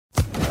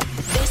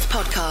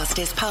podcast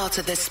is part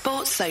of the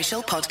Sports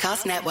Social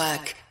Podcast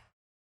Network.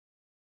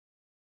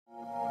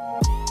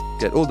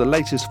 Get all the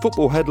latest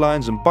football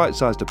headlines and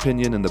bite-sized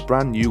opinion in the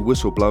brand new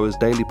Whistleblowers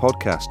Daily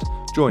Podcast.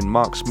 Join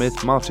Mark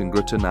Smith, Martin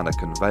Gritton and a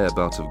conveyor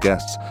belt of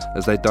guests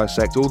as they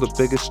dissect all the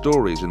biggest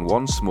stories in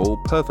one small,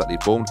 perfectly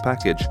formed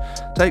package.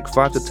 Take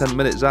 5 to 10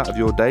 minutes out of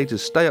your day to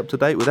stay up to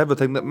date with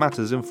everything that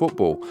matters in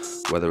football.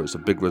 Whether it's a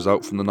big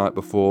result from the night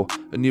before,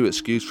 a new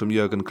excuse from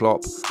Jurgen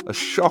Klopp, a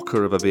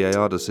shocker of a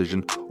VAR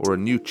decision, or a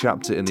new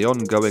chapter in the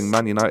ongoing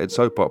Man United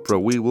soap opera,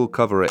 we will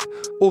cover it.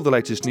 All the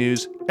latest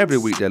news, every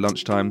weekday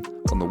lunchtime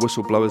on the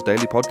Whistleblowers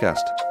Daily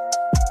Podcast.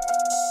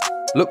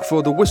 Look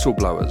for The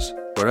Whistleblowers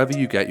wherever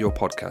you get your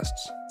podcasts.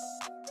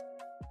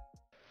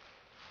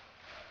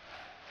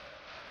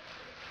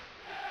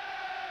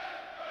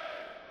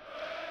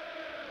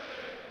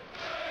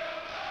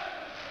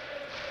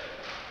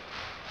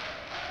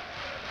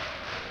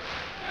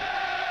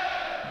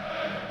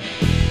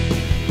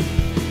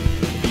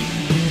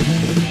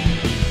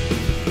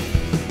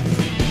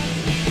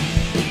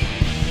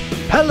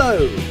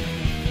 Hello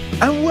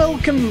and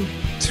welcome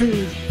to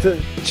the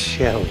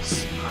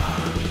Chels.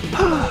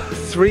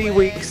 3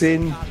 weeks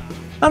in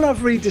and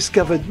I've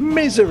rediscovered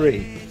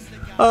Misery.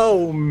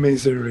 Oh,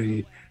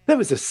 Misery. There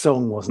was a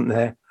song, wasn't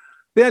there?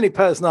 The only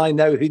person I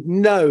know who'd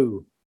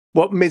know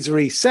what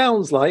misery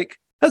sounds like,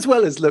 as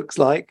well as looks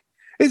like,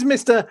 is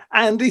Mr.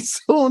 Andy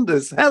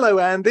Saunders. Hello,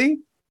 Andy.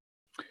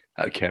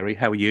 Hello, Kerry.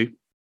 How are you?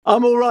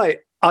 I'm all right.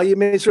 Are you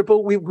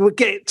miserable? We'll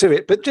get to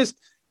it, but just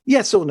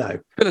yes or no?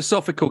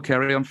 Philosophical,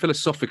 Kerry. I'm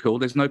philosophical.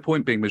 There's no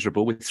point being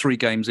miserable with 3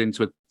 games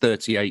into a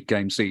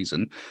 38-game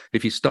season.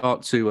 If you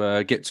start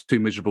to get too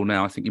miserable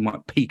now, I think you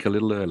might peak a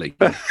little early.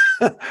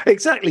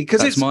 Exactly,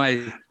 because it's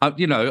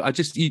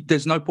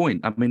there's no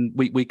point. I mean,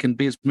 we can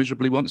be as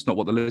miserable as we want. It's not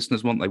what the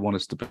listeners want. They want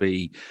us to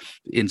be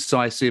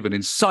incisive and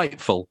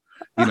insightful,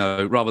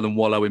 rather than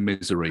wallow in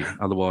misery.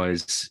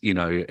 Otherwise, we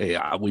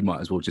might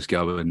as well just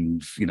go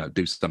and,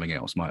 do something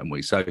else, mightn't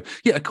we? So,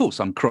 yeah, of course,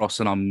 I'm cross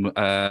and I'm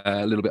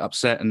a little bit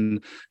upset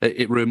and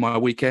it ruined my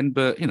weekend.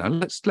 But,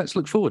 let's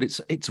look forward.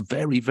 It's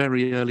very,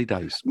 very early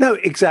days. No,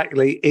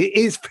 exactly. It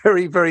is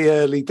very, very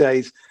early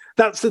days.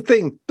 That's the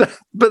thing.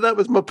 But that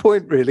was my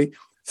point, really.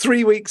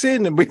 3 weeks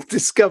in and we've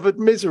discovered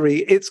misery.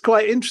 It's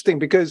quite interesting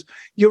because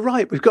you're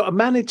right. We've got to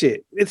manage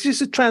it. It's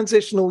just a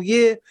transitional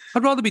year.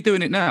 I'd rather be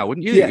doing it now,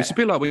 wouldn't you? Yeah. It's a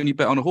bit like when you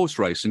bet on a horse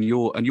race and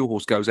your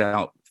horse goes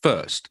out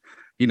first.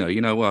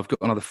 Well, I've got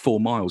another 4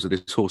 miles of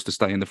this horse to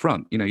stay in the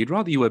front. You'd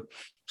rather you were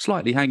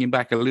slightly hanging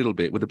back a little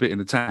bit with a bit in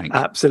the tank.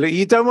 Absolutely.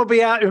 You don't want to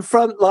be out in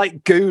front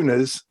like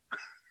Gooners.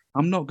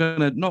 I'm not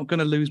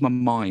gonna lose my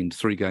mind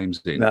 3 games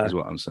in, is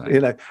what I'm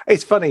saying.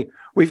 It's funny.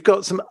 We've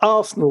got some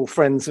Arsenal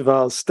friends of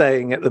ours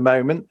staying at the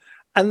moment,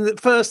 and the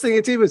first thing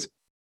it did was,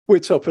 we're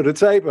top of the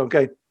table. I'm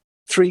going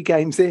 3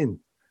 games in.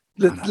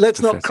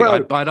 Let's not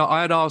crow.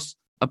 I had asked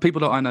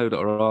people that I know that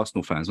are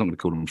Arsenal fans. I'm not going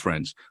to call them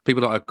friends.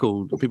 People that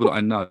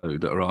I know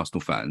that are Arsenal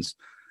fans,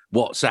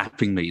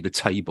 WhatsApping me the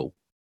table.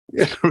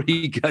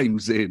 3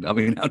 games in. I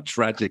mean, how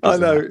tragic is I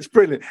know, that? It's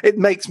brilliant. It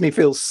makes me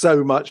feel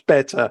so much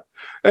better.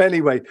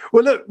 Anyway,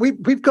 well, look,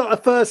 we've got a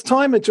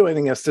first-timer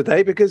joining us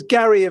today because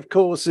Gary, of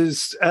course,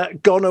 has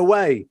gone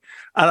away.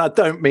 And I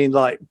don't mean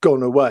like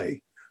gone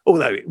away,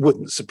 although it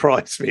wouldn't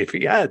surprise me if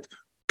he had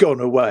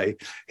gone away.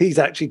 He's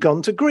actually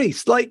gone to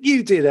Greece, like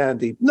you did,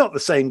 Andy. Not the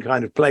same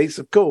kind of place,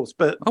 of course,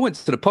 but... I went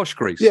to the posh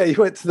Greece. Yeah, you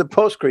went to the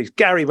posh Greece.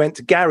 Gary went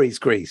to Gary's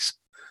Greece.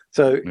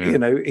 So,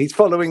 he's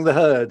following the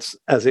herds,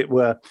 as it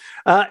were.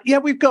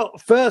 We've got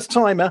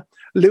first-timer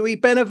Louis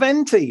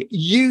Beneventi,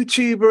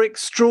 YouTuber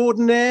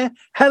extraordinaire.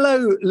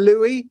 Hello,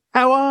 Louis.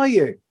 How are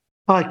you?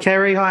 Hi,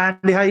 Kerry. Hi,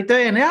 Andy. How you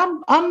doing?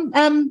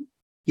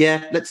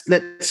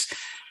 Let's.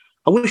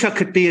 I wish I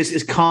could be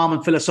as calm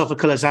and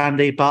philosophical as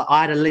Andy, but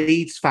I had a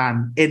Leeds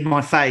fan in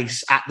my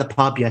face at the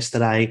pub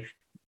yesterday,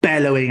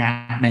 bellowing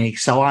at me.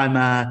 So I'm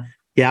not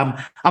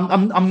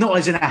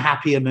as in a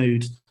happier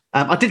mood.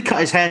 I did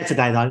cut his hair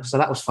today, though, so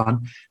that was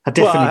fun.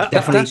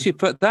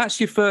 That's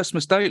your first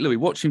mistake, Louis.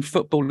 Watching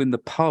football in the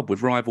pub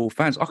with rival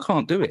fans, I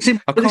can't do it.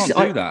 I can't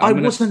do that.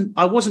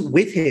 I wasn't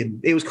with him.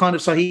 It was kind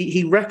of so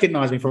he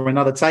recognised me from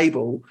another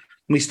table,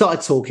 and we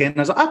started talking. And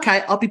I was like,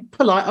 okay, I'll be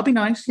polite, I'll be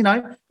nice,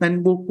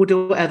 Then we'll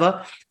do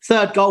whatever.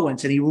 Third goal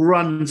went, and he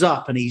runs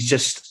up, and he's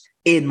just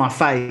in my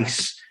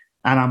face,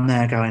 and I'm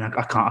there going,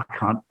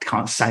 I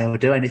can't say or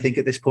do anything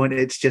at this point.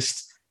 It's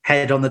just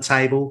head on the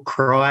table,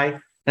 cry,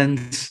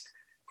 and.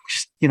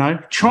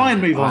 Try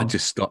and move on.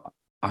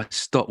 I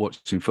stopped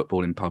watching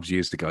football in pubs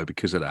years ago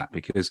because of that,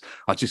 because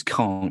I just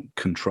can't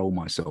control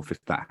myself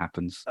if that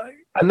happens.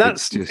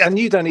 And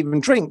you don't even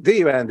drink, do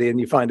you, Andy? And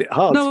you find it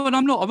hard. No, and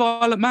I'm not a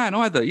violent man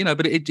either,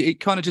 but it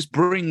kind of just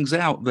brings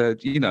out I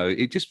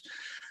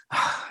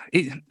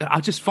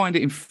just find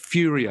it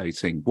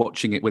infuriating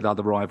watching it with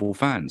other rival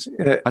fans.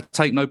 Yeah. I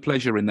take no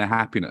pleasure in their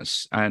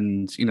happiness,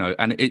 and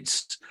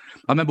it's.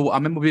 I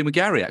remember being with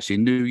Gary actually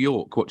in New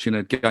York watching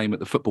a game at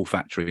the Football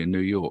Factory in New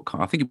York.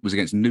 I think it was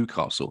against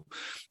Newcastle,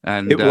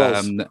 and it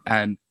was.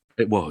 And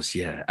It was,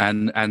 yeah,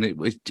 and I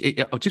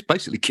just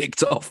basically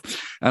kicked off,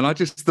 and I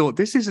just thought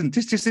this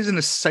just isn't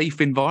a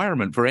safe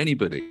environment for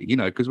anybody,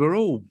 because we're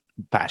all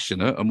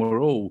passionate and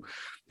we're all,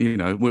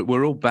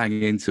 we're all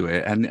banging into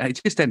it, and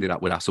it just ended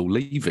up with us all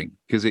leaving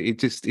because it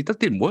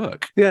didn't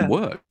work. Yeah, it didn't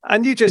work.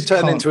 And you just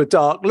turned into a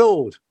Dark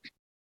Lord.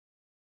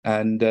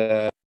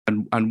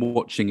 And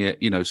watching it,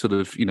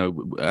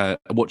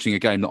 watching a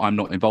game that I'm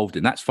not involved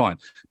in, that's fine.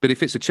 But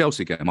if it's a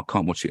Chelsea game, I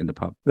can't watch it in the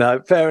pub.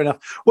 No, fair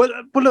enough. Well,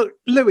 look,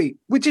 Louis,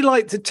 would you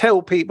like to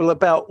tell people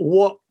about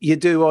what you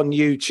do on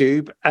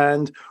YouTube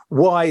and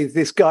why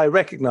this guy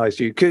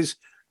recognised you? Because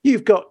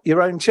you've got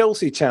your own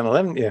Chelsea channel,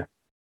 haven't you?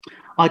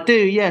 I do,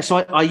 yeah. So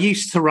I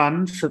used to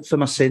run for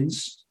my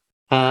sins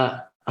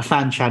a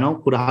fan channel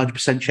called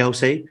 100%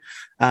 Chelsea.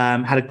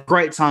 Had a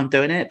great time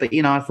doing it, but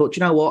I thought, you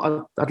know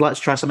what, I'd like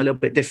to try something a little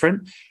bit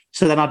different.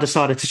 So then I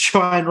decided to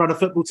try and run a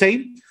football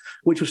team,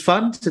 which was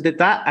fun. So did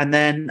that, and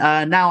then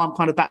now I'm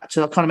kind of back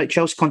to make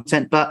Chelsea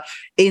content. But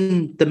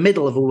in the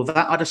middle of all of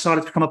that, I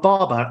decided to become a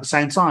barber at the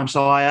same time.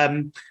 So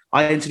I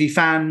interview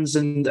fans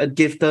and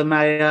give them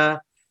a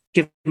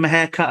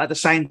haircut at the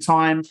same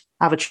time,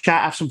 have a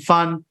chat, have some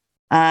fun.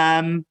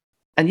 And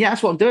yeah,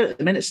 that's what I'm doing at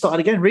the minute. It started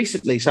again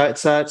recently, so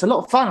it's a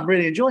lot of fun. I'm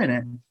really enjoying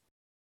it.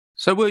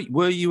 So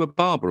were you a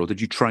barber, or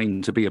did you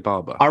train to be a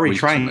barber? I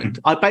retrained.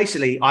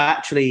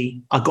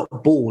 I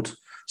got bored.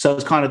 So it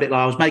was kind of a bit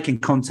like I was making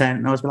content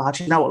and I was like,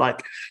 you know what,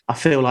 like I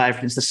feel like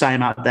everything's the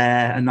same out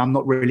there and I'm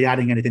not really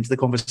adding anything to the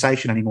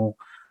conversation anymore.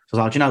 So I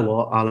was like, you know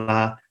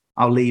what,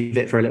 I'll leave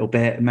it for a little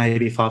bit. And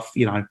maybe if I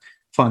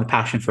find the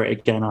passion for it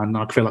again and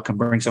I feel like I can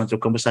bring something to a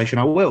conversation,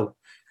 I will.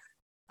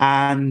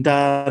 And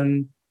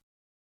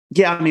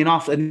yeah, I mean,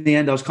 in the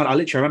end, I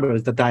literally remember it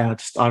was the day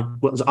I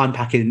was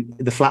unpacking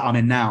the flat I'm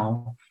in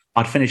now.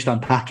 I'd finished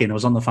unpacking. I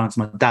was on the phone to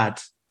my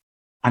dad,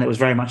 and it was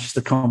very much just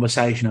a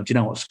conversation of, do you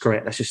know what, screw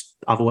it.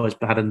 I've always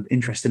had an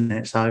interest in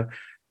it. So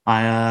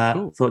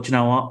I thought, you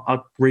know what, I'd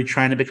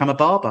retrain to become a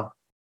barber.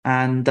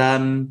 And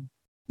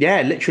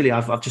yeah, literally,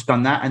 I've just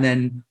done that. And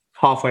then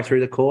halfway through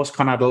the course,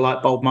 kind of had a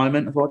light bulb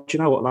moment. I thought, do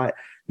you know what, like,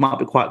 might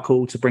be quite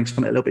cool to bring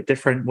something a little bit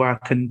different where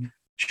I can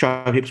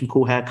show people some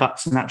cool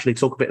haircuts and actually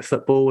talk a bit of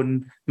football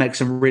and make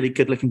some really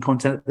good looking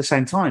content at the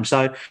same time.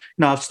 So,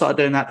 I've started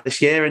doing that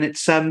this year, and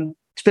it's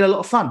been a lot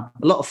of fun.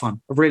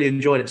 I've really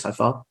enjoyed it so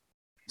far.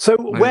 So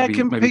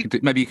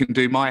maybe you can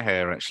do my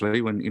hair actually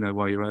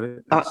while you're at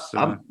it.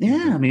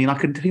 Yeah, I mean, I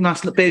can do a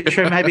nice little beard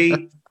trim,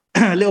 maybe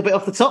a little bit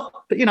off the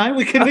top, but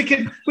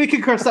we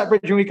can cross that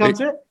bridge when we come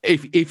to it.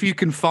 If you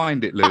can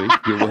find it, Louis,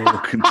 you're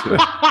welcome to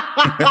it.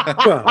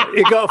 Well,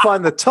 you got to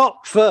find the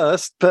top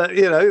first, but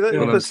that's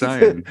what I'm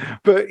saying.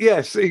 But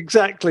yes,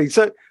 exactly.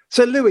 So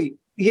Louis,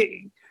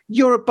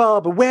 you're a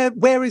barber.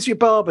 Where is your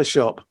barber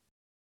shop?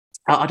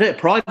 I do it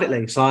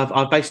privately. So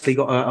I've basically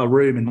got a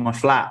room in my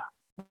flat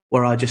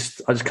where I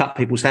just cut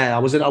people's hair. I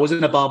was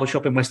in a barber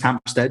shop in West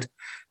Hampstead,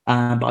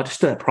 but I just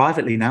do it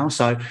privately now.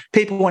 So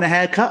people want a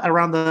haircut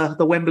around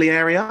the Wembley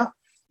area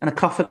and a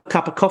cup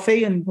of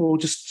coffee or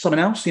just something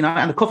else,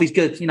 and the coffee's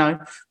good,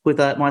 with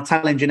my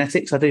Italian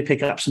genetics, I do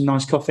pick up some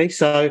nice coffee.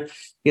 So,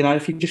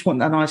 if you just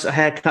want a nice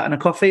haircut and a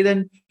coffee,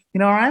 then,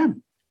 I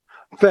am.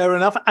 Fair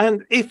enough.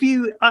 And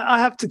I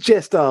have to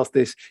just ask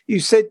this, you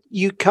said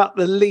you cut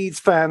the Leeds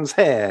fans'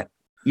 hair.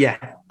 Yeah.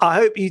 I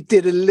hope you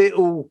did a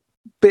little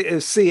bit of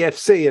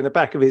CFC in the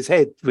back of his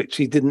head, which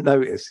he didn't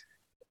notice.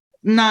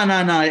 No.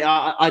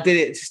 I did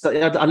it.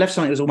 I left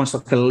something that was almost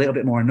like a little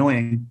bit more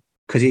annoying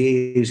because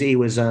he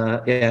was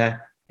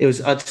it was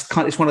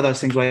it's one of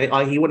those things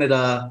where he wanted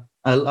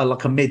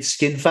a mid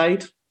skin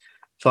fade.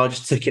 So I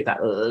just took it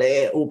that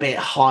little bit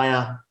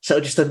higher. So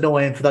just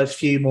annoying for those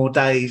few more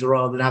days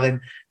rather than having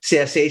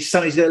CFC. It's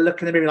somebody's going to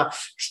look in the mirror like,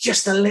 it's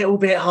just a little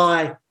bit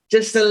high.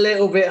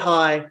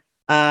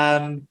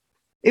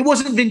 It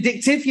wasn't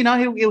vindictive,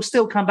 he'll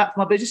still come back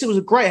for my business. It was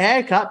a great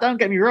haircut, don't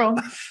get me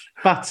wrong.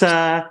 But,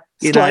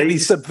 slightly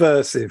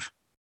subversive.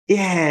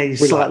 Yeah,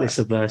 he's slightly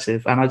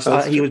subversive. And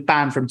he was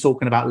banned from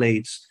talking about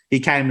Leeds. He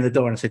came in the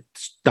door and said,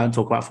 don't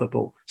talk about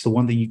football. It's the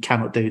one thing you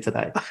cannot do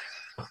today.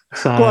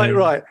 So, quite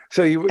right.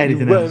 So you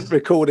weren't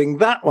recording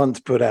that one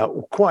to put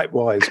out. Quite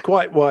wise.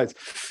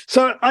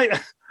 So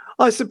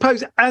I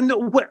suppose, and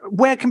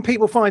where can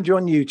people find you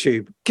on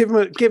YouTube? Give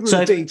them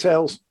the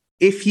details.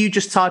 If you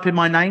just type in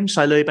my name,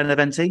 so Louis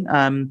Beneventi,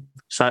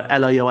 so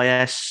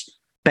Louis,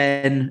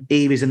 Ben,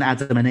 Eve is an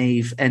Adam and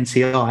Eve,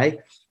 NTI,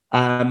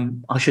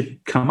 I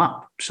should come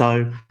up.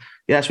 So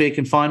yeah, that's where you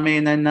can find me.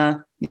 And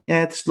then,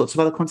 there's lots of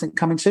other content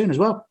coming soon as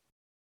well.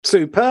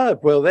 Superb.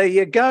 Well, there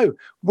you go.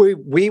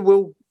 We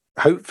will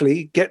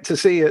hopefully get to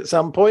see you at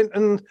some point.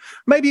 And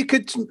maybe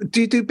do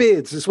you do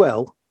beards as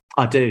well?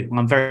 I do.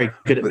 I'm very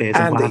good at beards.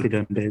 I'm quite happy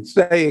doing beards.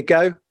 There you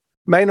go.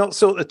 May not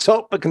sort the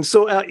top, but can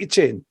sort out your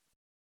chin.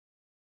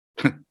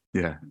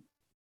 Yeah.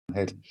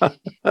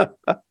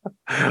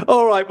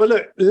 All right. Well,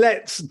 look,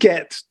 let's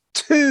get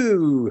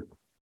to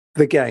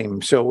the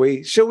game, shall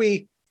we? Shall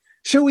we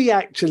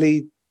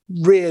actually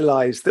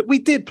realise that we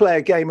did play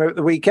a game over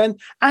the weekend?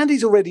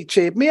 Andy's already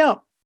cheered me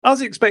up. I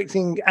was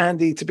expecting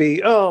Andy to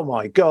be, oh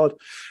my God,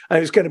 and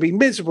it was going to be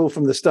miserable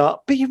from the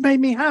start, but you've made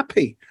me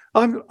happy.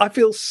 I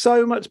feel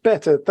so much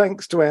better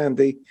thanks to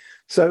Andy.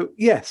 So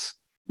yes,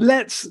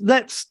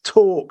 let's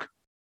talk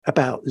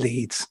about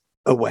Leeds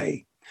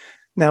away.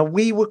 Now,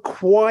 we were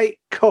quite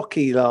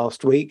cocky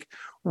last week.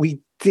 We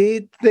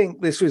did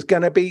think this was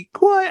going to be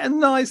quite a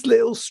nice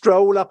little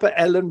stroll up at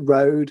Ellen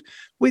Road.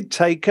 We'd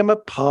take them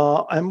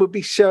apart and we'd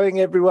be showing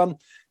everyone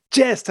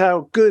just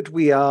how good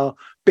we are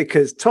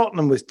because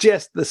Tottenham was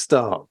just the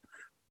start.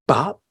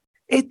 But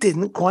it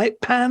didn't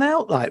quite pan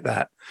out like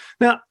that.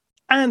 Now,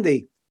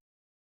 Andy,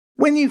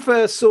 when you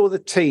first saw the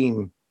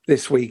team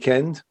this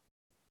weekend,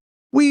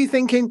 were you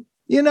thinking,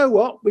 you know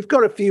what, we've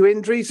got a few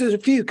injuries, there's a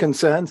few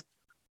concerns,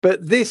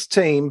 but this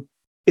team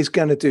is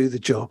going to do the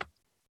job?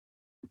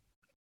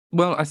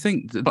 Well, I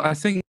think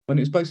when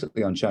it's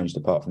basically unchanged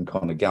apart from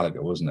Conor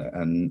Gallagher, wasn't it?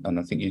 And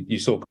I think you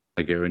saw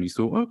Gallagher and you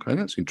thought, okay,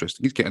 that's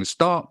interesting. He's getting a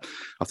start.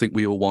 I think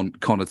we all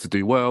want Conor to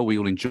do well. We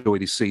all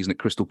enjoyed his season at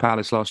Crystal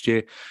Palace last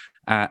year.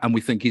 And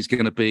we think he's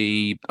going to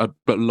be a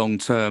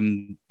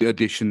long-term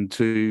addition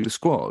to the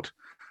squad.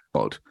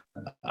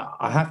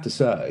 I have to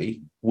say,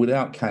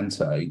 without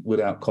Kante,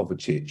 without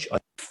Kovacic, I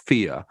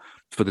fear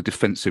for the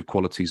defensive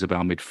qualities of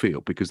our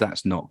midfield because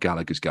that's not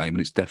Gallagher's game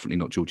and it's definitely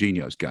not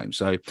Jorginho's game.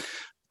 So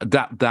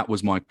that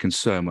was my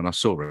concern when I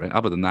saw it.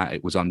 Other than that,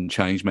 it was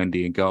unchanged.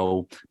 Mendy in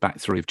goal, back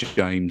three of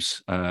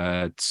James,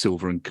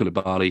 Silva and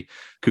Koulibaly,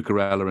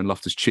 Cucurella and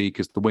Loftus-Cheek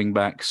as the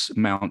wing-backs,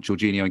 Mount,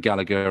 Jorginho and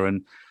Gallagher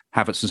and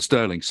Havertz and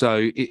Sterling.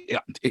 So,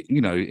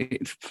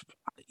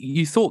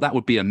 you thought that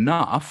would be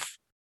enough.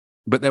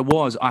 But there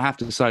was, I have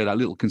to say, that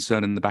little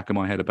concern in the back of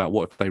my head about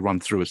what if they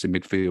run through us in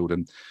midfield.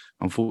 And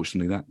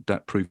unfortunately,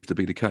 that proved to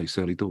be the case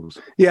early doors.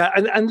 Yeah.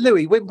 And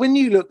Louis, when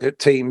you look at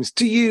teams,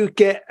 do you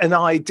get an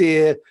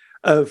idea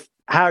of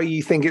how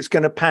you think it's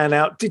going to pan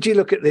out? Did you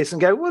look at this and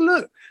go, well,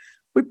 look,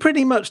 we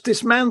pretty much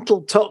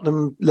dismantled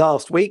Tottenham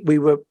last week. We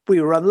were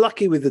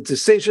unlucky with the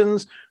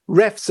decisions.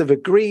 Refs have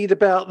agreed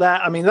about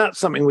that. I mean, that's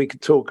something we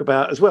could talk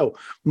about as well.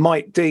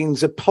 Mike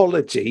Dean's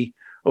apology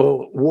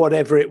or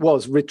whatever it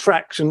was,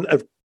 retraction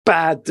of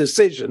bad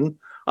decision.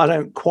 I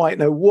don't quite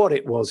know what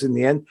it was in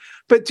the end.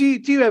 But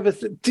did you have a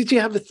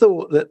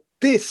thought that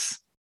this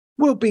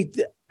will be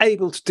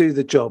able to do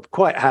the job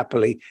quite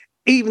happily,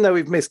 even though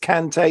we've missed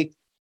Kante?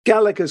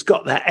 Gallagher's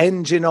got that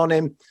engine on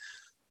him.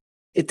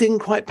 It didn't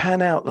quite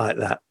pan out like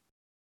that.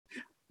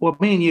 Well,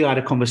 me and you had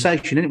a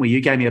conversation, didn't we?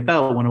 You gave me a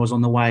bell when I was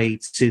on the way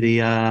to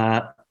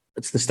the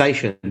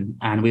station,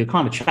 and we were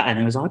kind of chatting. And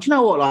I was like, do you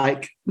know what?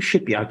 Like, we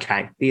should be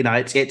okay. You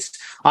know,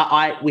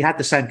 we had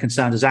the same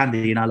concerns as Andy.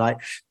 You know, like,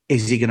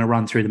 is he going to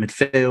run through the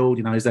midfield?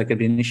 You know, is there going to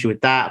be an issue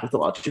with that? We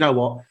thought, oh, do you know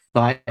what?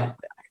 Like,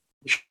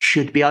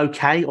 should be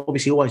okay.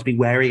 Obviously, always be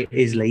wary. It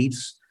is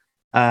Leeds,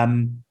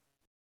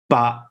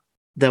 but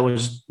there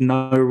was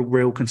no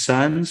real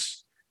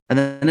concerns. And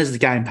then as the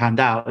game panned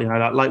out, you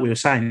know, like we were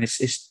saying,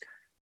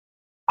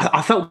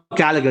 I felt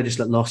Gallagher just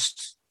looked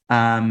lost. You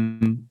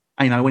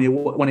know,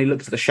 when he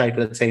looked at the shape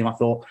of the team, I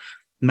thought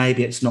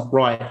maybe it's not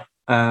right.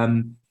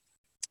 And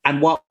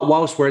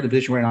whilst we're in the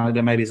position we're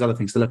in, maybe there's other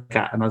things to look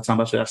at another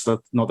time. Actually, that's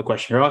not the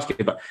question you're asking.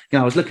 But you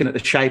know, I was looking at the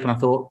shape and I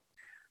thought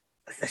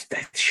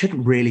there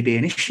shouldn't really be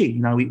an issue.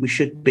 You know, we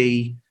should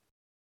be,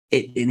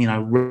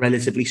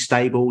 relatively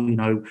stable. You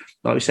know,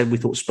 like we said, we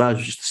thought Spurs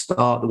was just the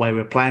start. The way we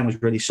were playing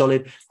was really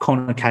solid.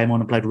 Conor came on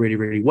and played really,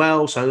 really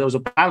well. So there was a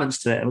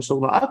balance to it. It was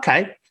sort of like,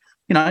 okay,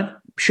 you know,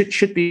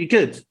 should be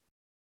good.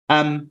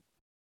 And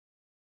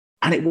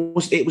it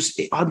was.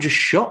 I'm just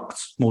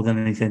shocked more than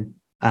anything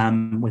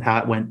with how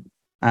it went.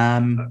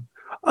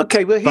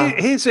 Okay, well,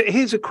 here's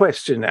a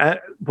question.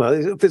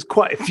 Well, there's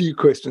quite a few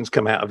questions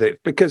come out of it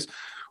because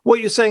what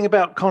you're saying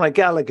about Conor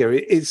Gallagher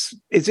is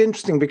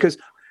interesting because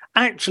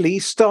actually he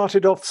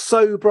started off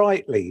so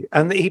brightly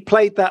and he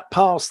played that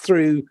pass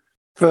through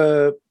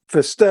for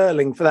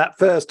Sterling for that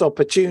first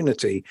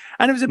opportunity,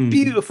 and it was a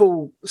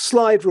beautiful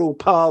slide rule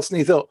pass, and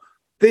he thought,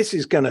 this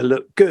is going to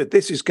look good,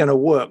 this is going to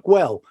work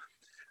well.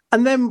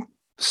 And then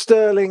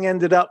Sterling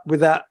ended up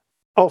with that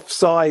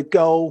offside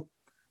goal,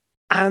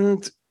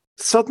 and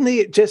suddenly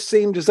it just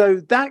seemed as though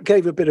that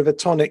gave a bit of a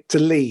tonic to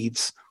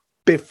Leeds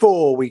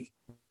before we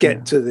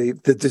get to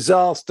the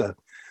disaster.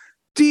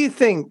 Do you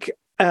think,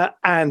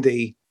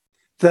 Andy,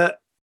 that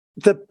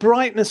the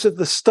brightness of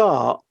the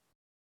start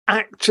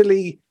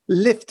actually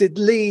lifted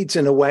Leeds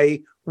in a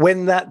way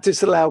when that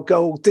disallowed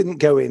goal didn't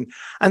go in?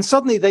 And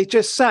suddenly they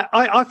just sat.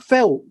 I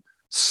felt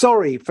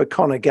sorry for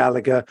Conor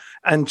Gallagher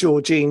and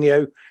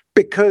Jorginho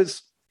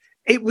because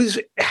it was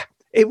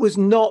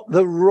not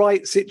the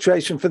right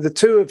situation for the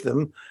two of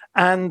them.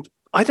 And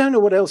I don't know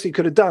what else he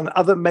could have done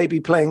other than maybe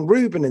playing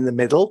Ruben in the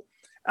middle.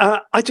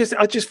 I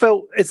just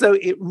felt as though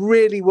it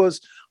really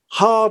was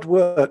hard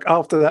work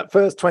after that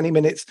first 20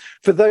 minutes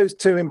for those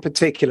two in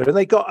particular. And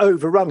they got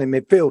overrun in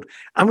midfield.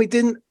 And we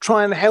didn't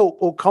try and help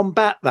or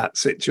combat that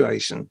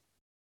situation.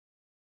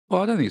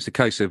 Well, I don't think it's a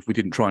case of we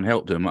didn't try and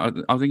help them. I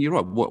think you're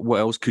right.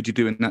 What else could you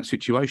do in that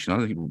situation?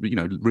 I think,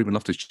 Ruben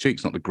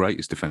Loftus-Cheek's not the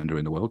greatest defender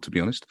in the world, to be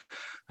honest.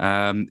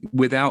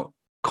 Without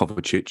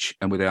Kovacic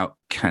and without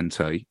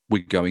Kante,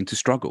 we're going to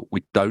struggle.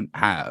 We don't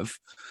have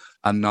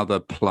another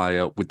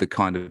player with the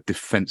kind of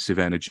defensive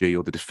energy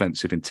or the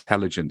defensive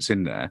intelligence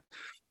in there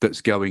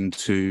that's going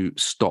to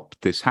stop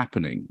this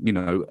happening. You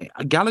know,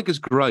 Gallagher's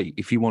great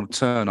if you want to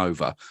turn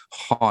over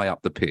high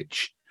up the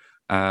pitch,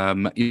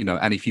 you know,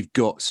 and if you've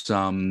got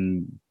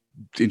some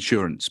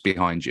insurance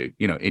behind you,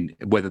 you know, in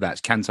whether that's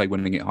Kante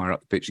winning it higher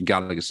up the pitch and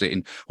Gallagher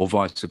sitting or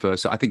vice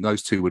versa. I think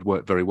those two would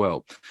work very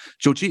well.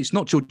 It's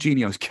not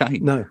Jorginho's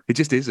game. No, it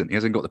just isn't. He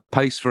hasn't got the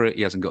pace for it.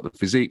 He hasn't got the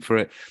physique for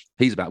it.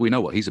 We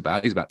know what he's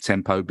about. He's about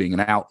tempo, being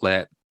an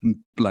outlet,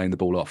 laying the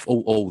ball off,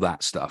 all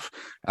that stuff.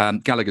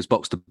 Gallagher's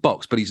box to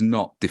box, but he's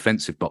not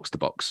defensive box to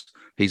box.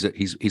 He's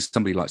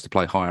somebody who likes to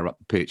play higher up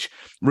the pitch.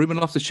 Ruben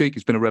Loftus-Cheek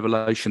has been a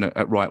revelation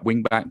at right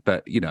wing back,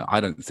 but you know, I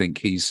don't think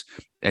he's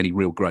any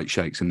real great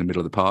shakes in the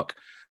middle of the park.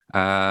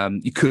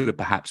 You could have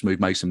perhaps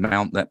moved Mason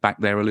Mount back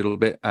there a little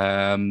bit.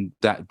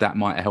 That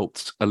might have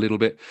helped a little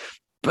bit,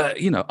 but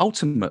you know,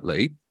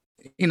 ultimately,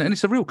 you know, and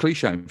it's a real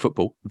cliche in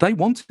football. They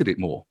wanted it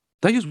more.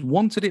 They just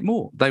wanted it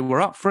more. They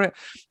were up for it.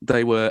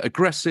 They were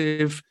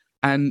aggressive.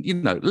 And, you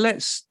know,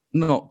 let's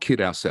not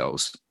kid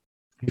ourselves.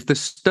 If the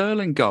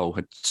Sterling goal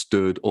had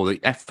stood, or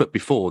the effort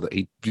before that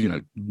he, you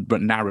know,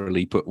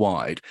 narrowly put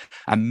wide,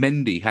 and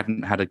Mendy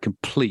hadn't had a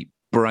complete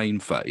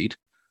brain fade,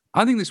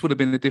 I think this would have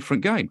been a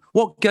different game.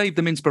 What gave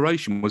them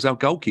inspiration was our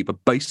goalkeeper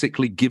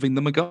basically giving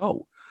them a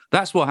goal.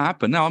 That's what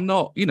happened. Now, I'm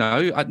not, you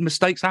know,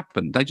 mistakes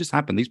happen. They just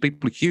happen. These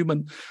people are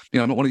human. You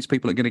know, I'm not one of these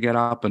people that are going to get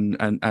up and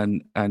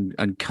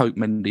coat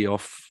Mendy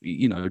off,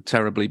 you know,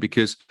 terribly,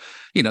 because,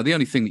 you know, the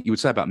only thing that you would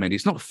say about Mendy,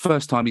 it's not the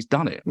first time he's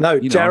done it. No,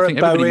 you know, Jarrod I think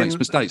everybody Bowen makes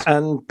mistakes.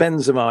 And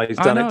Benzema has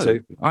done it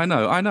too. I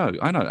know.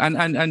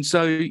 And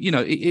so, you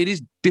know, it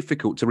is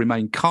difficult to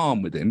remain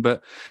calm with him,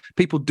 but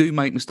people do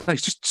make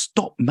mistakes. Just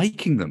stop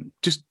making them.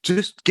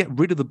 Just get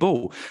rid of the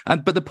ball.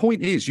 But the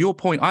point is, your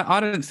point, I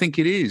don't think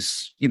it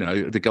is, you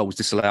know, the goal was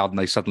disallowed and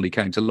they suddenly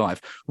came to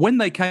life. When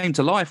they came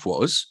to life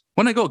was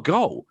when they got a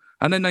goal,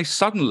 and then they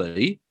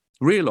suddenly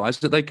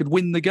realised that they could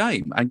win the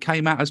game and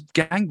came out as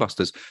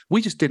gangbusters.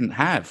 We just didn't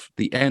have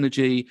the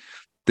energy,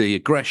 the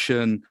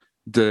aggression,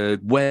 the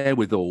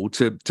wherewithal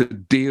to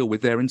deal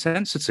with their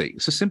intensity.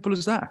 It's as simple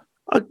as that.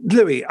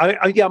 Louis,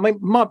 I mean,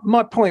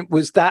 my point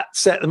was that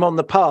set them on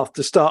the path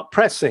to start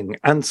pressing,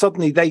 and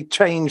suddenly they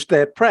changed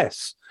their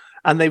press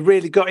and they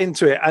really got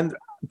into it. And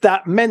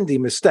that Mendy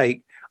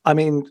mistake, I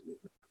mean,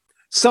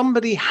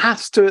 somebody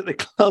has to at the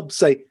club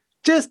say,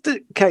 just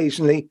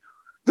occasionally,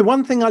 the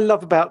one thing I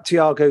love about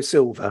Thiago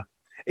Silva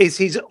is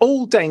he's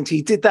all dainty.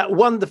 He did that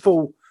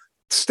wonderful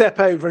step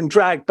over and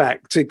drag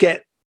back to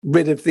get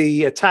rid of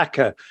the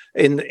attacker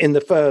in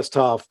the first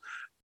half.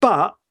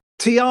 But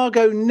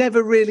Thiago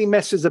never really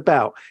messes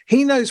about.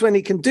 He knows when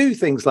he can do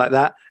things like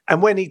that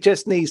and when he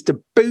just needs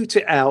to boot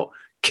it out,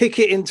 kick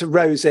it into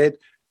Rosed,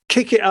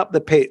 kick it up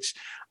the pitch.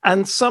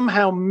 And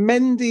somehow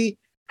Mendy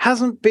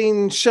hasn't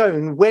been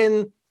shown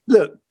when,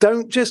 look,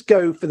 don't just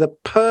go for the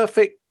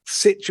perfect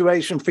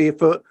situation for your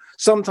foot.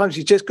 Sometimes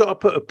you just got to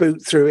put a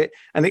boot through it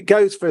and it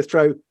goes for a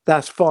throw.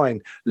 That's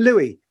fine.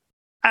 Louis,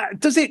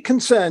 does it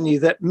concern you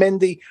that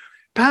Mendy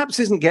perhaps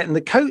isn't getting the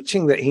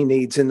coaching that he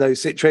needs in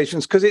those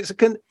situations? Because it's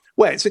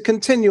a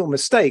continual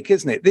mistake,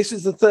 isn't it? This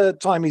is the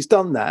third time he's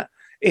done that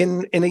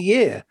in a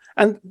year.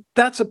 And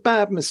that's a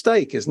bad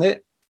mistake, isn't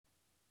it?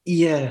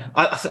 Yeah,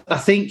 I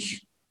think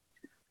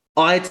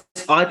I'd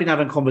been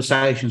having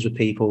conversations with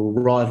people,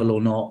 rival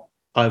or not,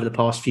 over the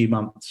past few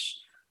months.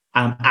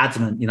 And I'm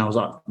adamant, you know, I was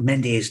like,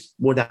 Mendy is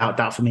without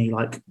doubt for me,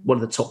 like one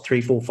of the top 3,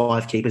 4,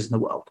 5 keepers in the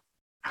world,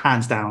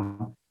 hands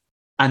down.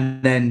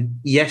 And then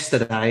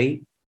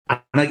yesterday, and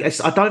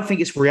I don't think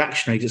it's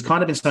reactionary, because it's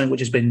kind of been something which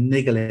has been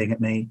niggling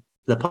at me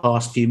the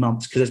past few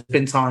months, because there's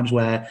been times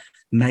where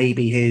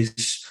maybe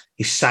his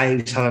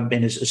saves haven't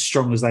been as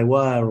strong as they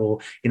were, or,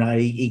 you know,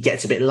 he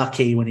gets a bit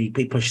lucky when he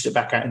pushes it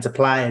back out into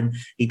play and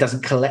he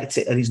doesn't collect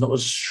it and he's not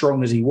as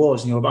strong as he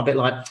was. And you're a bit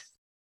like,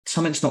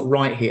 something's not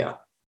right here.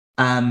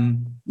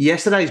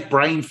 Yesterday's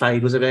brain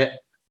fade was a bit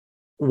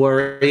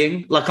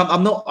worrying. Like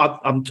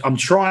I'm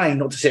trying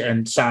not to sit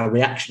and sound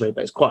reactionary,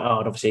 but it's quite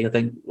hard, obviously. I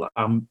think,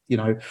 you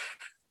know,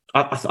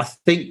 I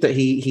think that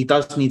he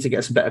does need to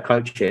get some better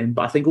coaching,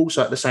 but I think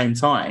also at the same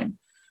time,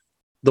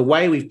 the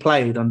way we've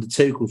played under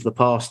Tuchel for the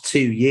past 2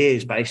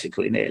 years,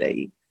 basically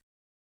nearly,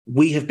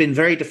 we have been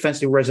very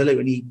defensively resolute,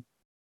 and he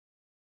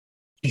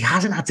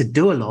hasn't had to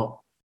do a lot,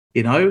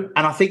 you know.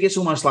 And I think it's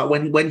almost like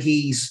when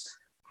he's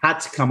had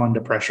to come under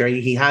pressure,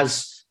 he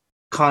has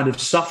kind of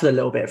suffered a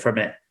little bit from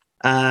it.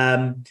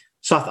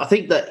 So I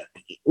think that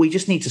we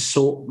just need to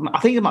sort.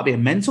 I think it might be a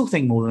mental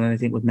thing more than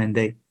anything with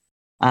Mendy.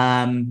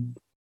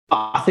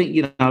 I think,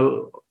 you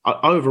know,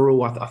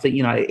 overall, I think,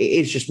 you know, it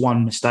is just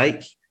one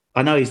mistake.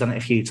 I know he's done it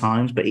a few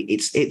times, but it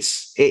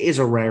is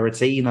a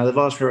rarity. You know, the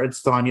vast majority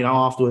of the time, you know,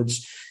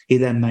 afterwards, he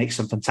then makes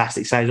some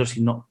fantastic saves.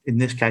 Obviously not in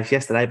this case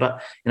yesterday,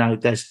 but, you know,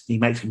 he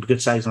makes some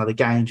good saves in other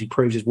games. He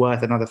proves his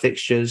worth in other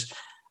fixtures,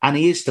 and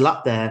he is still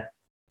up there.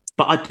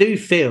 But I do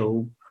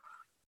feel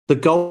the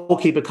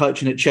goalkeeper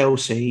coaching at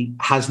Chelsea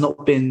has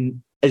not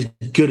been as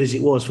good as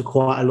it was for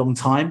quite a long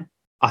time.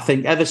 I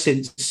think ever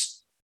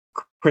since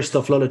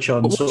Christoph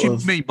Lolachon What do you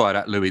mean by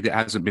that, Louis? That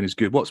hasn't been as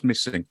good. What's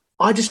missing?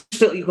 I just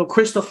feel you got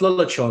Christoph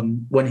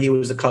Lolachon when he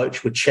was the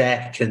coach with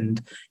Czech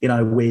and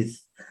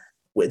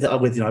with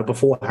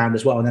beforehand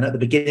as well, and then at the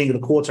beginning of the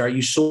quarter,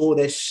 you saw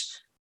this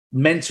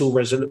mental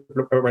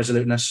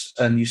resoluteness,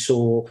 and you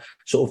saw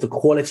sort of the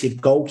quality of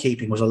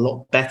goalkeeping was a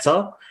lot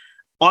better.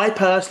 I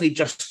personally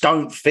just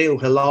don't feel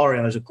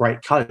Hilario is a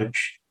great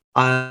coach.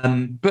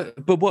 But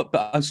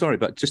I'm sorry,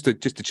 but just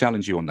to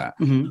challenge you on that,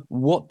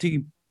 what do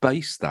you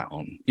base that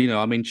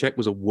on? Czech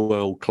was a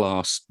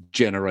world-class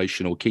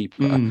generational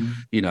keeper.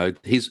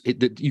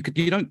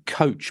 You don't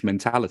coach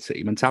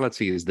mentality.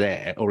 Mentality is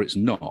there or it's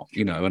not.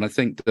 And I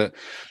think that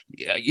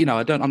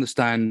I don't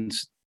understand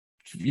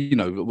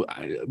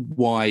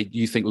why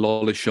you think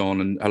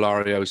Lolachon and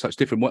Hilario are such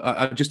different.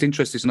 I'm just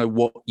interested to know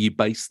what you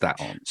base that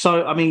on.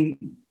 So I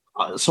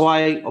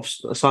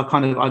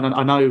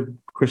know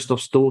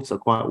Christoph's daughter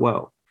quite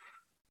well,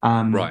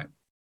 right?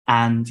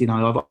 And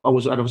I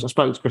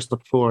spoke to Christoph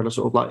before, and I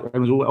sort of like, I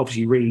was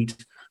obviously read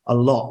a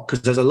lot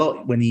because there's a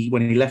lot when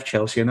he left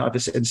Chelsea,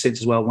 and since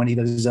as well when he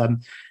does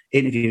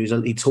interviews,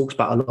 he talks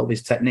about a lot of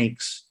his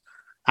techniques,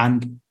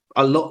 and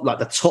a lot like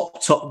the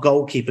top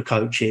goalkeeper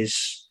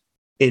coaches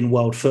in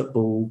world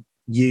football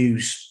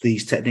use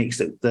these techniques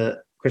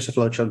that Christoph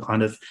Lolachon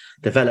kind of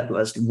developed,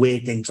 as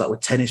weird things like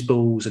with tennis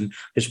balls and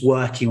just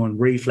working on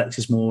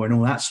reflexes more and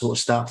all that sort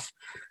of stuff.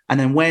 And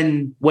then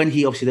when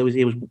he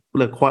obviously it was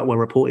quite well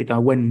reported now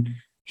when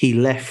he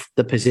left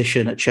the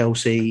position at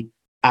Chelsea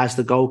as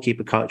the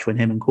goalkeeper coach, when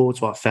him and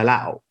Courtois fell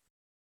out,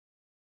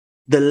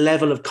 the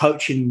level of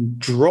coaching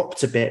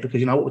dropped a bit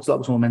because what's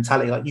like more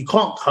mentality. Like you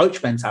can't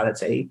coach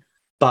mentality,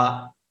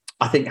 but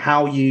I think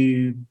how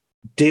you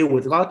deal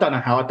with it. I don't know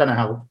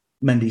how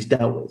Mendy's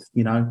dealt with.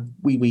 We don't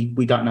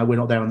know. We're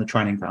not there on the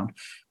training ground,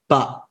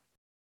 but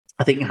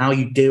I think how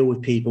you deal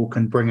with people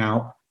can bring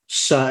out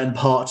certain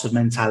parts of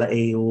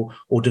mentality or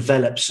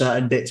develop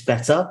certain bits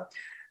better.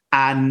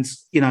 And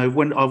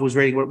when I was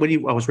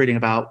reading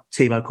about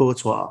Thibaut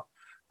Courtois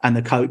and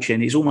the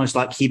coaching, it's almost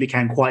like he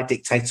became quite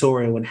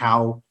dictatorial in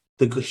how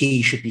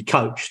he should be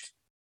coached.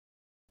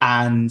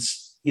 And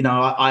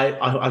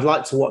I'd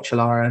like to watch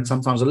Hilario, and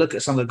sometimes I look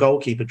at some of the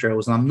goalkeeper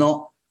drills, and I'm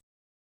not.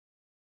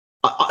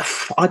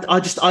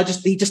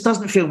 He just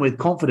doesn't fill me with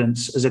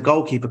confidence as a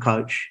goalkeeper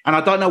coach, and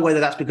I don't know whether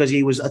that's because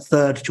he was a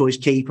third choice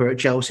keeper at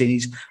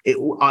Chelsea.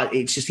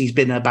 It's just he's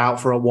been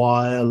about for a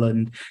while,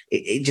 and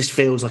it just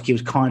feels like he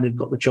was kind of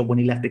got the job when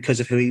he left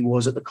because of who he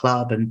was at the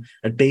club and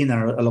had been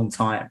there a long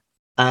time.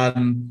 I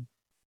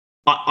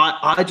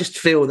just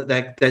feel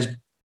that there's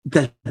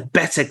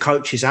better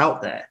coaches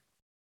out there,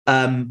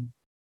 and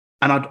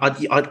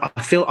I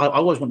feel I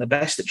always want the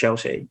best at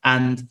Chelsea.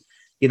 And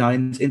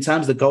in terms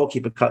of the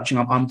goalkeeper coaching,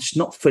 I'm just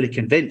not fully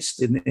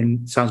convinced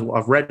in terms of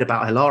what I've read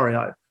about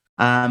Hilario.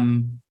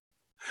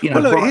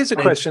 Here's a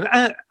question,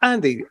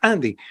 Andy.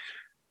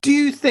 Do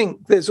you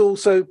think there's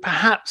also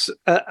perhaps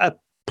a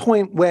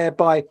point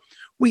whereby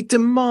we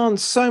demand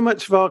so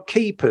much of our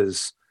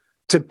keepers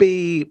to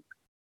be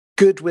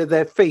good with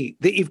their feet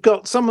that you've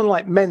got someone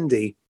like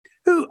Mendy,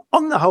 who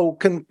on the whole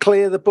can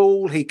clear the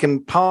ball, he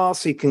can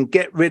pass, he can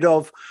get rid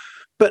of,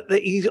 but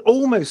that he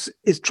almost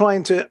is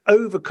trying to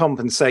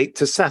overcompensate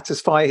to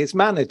satisfy his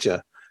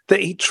manager, that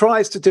he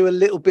tries to do a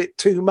little bit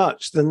too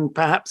much than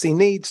perhaps he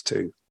needs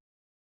to?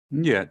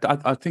 Yeah,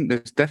 I think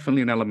there's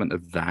definitely an element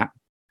of that.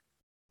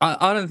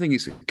 I don't think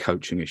it's a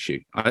coaching issue.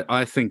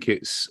 I think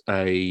it's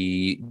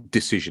a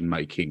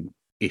decision-making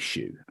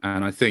issue.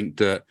 And I think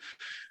that,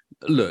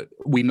 look,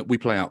 we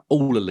play out,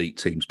 all elite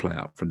teams play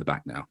out from the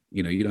back now.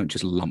 You don't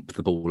just lump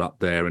the ball up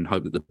there and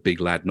hope that the big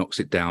lad knocks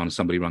it down and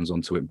somebody runs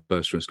onto it,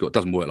 bursts through and scores. It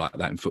doesn't work like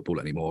that in football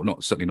anymore.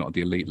 Certainly not at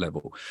the elite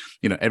level.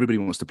 Everybody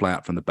wants to play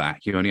out from the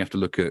back. You only have to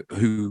look at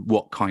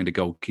what kind of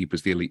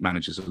goalkeepers the elite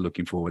managers are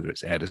looking for, whether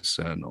it's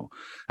Ederson or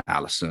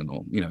Alisson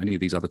or any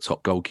of these other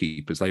top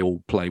goalkeepers. They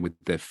all play with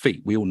their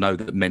feet. We all know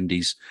that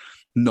Mendy's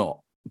not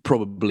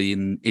probably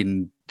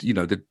in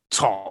the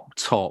top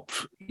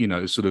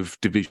sort of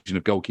division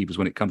of goalkeepers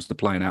when it comes to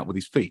playing out with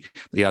his feet.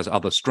 He has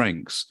other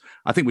strengths.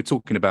 I think we're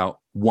talking about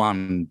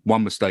one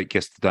mistake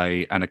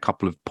yesterday and a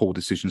couple of poor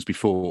decisions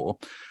before.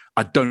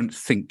 I don't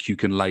think you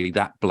can lay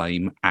that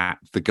blame at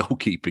the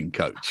goalkeeping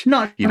coach.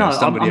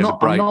 Somebody has a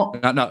break.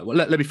 No,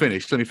 let me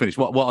finish.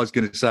 What I was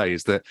going to say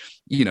is that,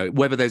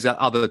 whether there's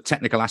other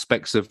technical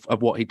aspects of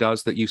what he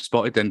does that you've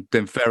spotted,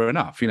 then fair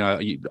enough.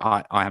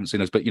 I haven't seen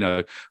those, but,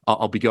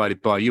 I'll be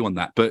guided by you on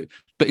that. But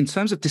in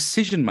terms of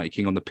decision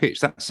making on the pitch,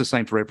 that's the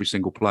same for every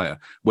single player.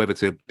 Whether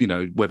to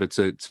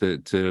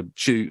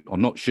shoot or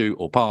not shoot,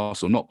 or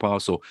pass or not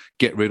pass, or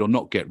get rid or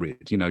not get rid.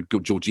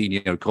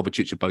 Jorginho,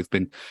 Kovacic have both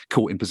been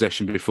caught in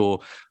possession before.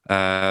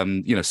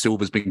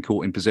 Silva's been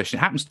caught in possession.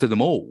 It happens to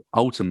them all.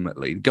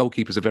 Ultimately, the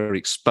goalkeeper's a very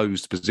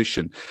exposed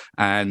position,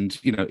 and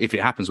if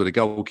it happens with a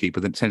goalkeeper,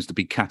 then it tends to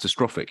be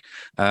catastrophic.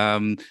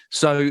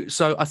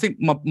 So I think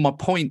my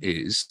point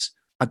is,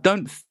 I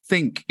don't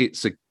think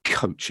it's a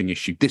coaching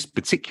issue. This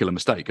particular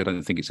mistake, I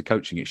don't think it's a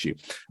coaching issue.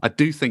 I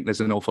do think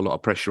there's an awful lot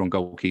of pressure on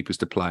goalkeepers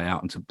to play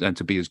out and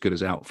to be as good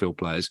as outfield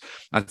players.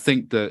 I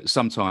think that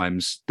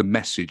sometimes the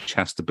message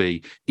has to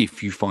be,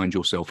 if you find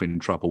yourself in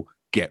trouble,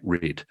 get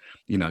rid.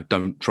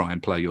 Don't try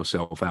and play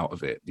yourself out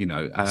of it.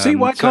 See,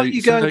 why can't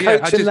you go and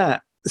coach in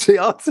that? See,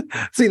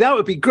 that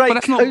would be great.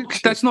 But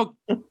it's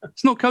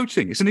not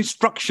coaching. It's an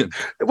instruction.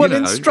 Well,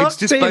 instruct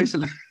it's just him.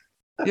 Basically.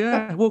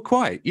 Yeah, well,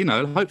 quite.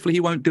 Hopefully he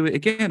won't do it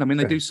again. I mean,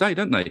 they do say,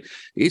 don't they?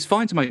 It's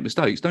fine to make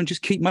mistakes. Don't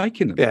just keep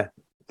making them. Yeah.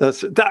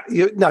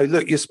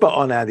 Look, you're spot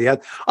on, Andy.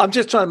 I'm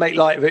just trying to make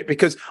light of it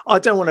because I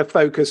don't want to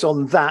focus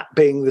on that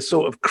being the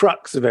sort of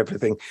crux of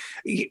everything.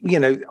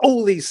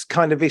 All these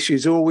kind of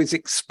issues are always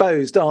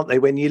exposed, aren't they,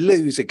 when you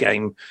lose a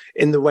game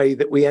in the way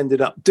that we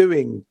ended up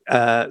doing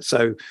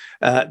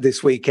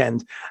this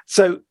weekend.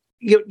 So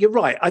you're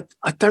right.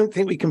 I don't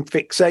think we can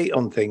fixate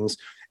on things.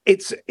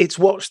 It's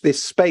watch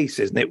this space,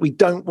 isn't it? We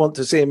don't want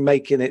to see him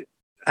making it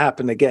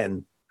happen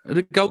again.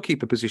 The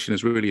goalkeeper position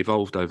has really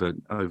evolved over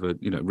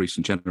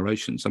recent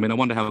generations. I mean, I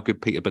wonder how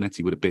good Peter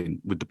Bonetti would have been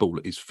with the ball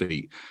at his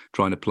feet,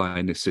 trying to play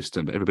in this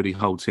system. But everybody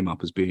holds him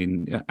up as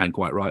being, and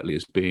quite rightly,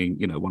 as being,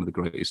 one of the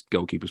greatest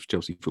goalkeepers for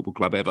Chelsea Football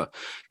Club ever.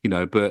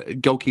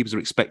 But goalkeepers are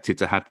expected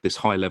to have this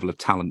high level of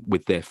talent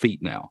with their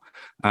feet now,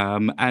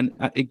 and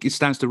it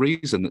stands to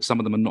reason that some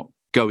of them are not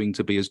going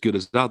to be as good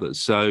as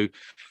others. So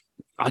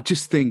I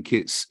just think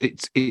it's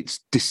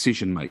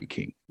decision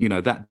making.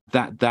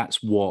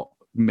 That's what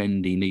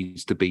Mendy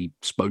needs to be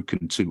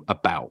spoken to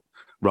about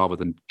rather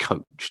than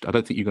coached. I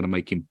don't think you're going to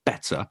make him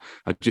better.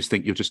 I just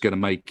think you're just going to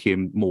make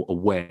him more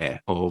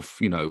aware of,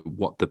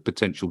 what the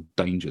potential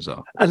dangers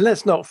are. And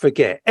let's not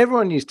forget,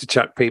 everyone used to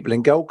chuck people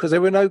in goal because they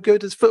were no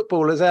good as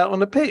footballers out on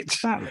the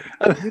pitch. Exactly.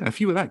 If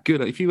you were that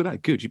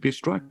good, you'd be a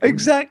striker.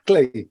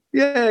 Exactly.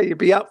 Yeah, you'd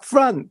be up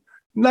front.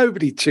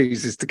 Nobody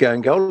chooses to go in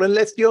goal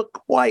unless you're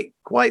quite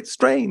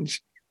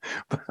strange.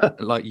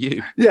 Like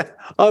you. Yeah,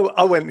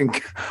 I went in.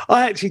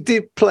 I actually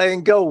did play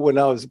in goal when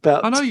I was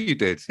about. I know you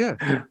did. Yeah,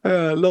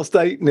 lost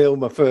 8-0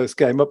 my first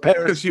game. My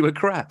parents. Because you were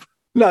crap.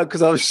 No,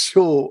 because I was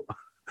short.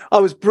 I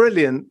was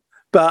brilliant,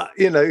 but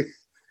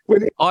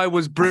I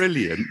was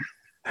brilliant.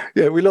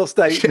 Yeah, we lost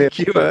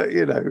 8-0.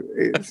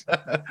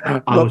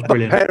 But I was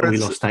brilliant. Parents... We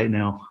lost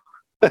 8-0.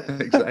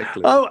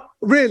 Exactly. Oh,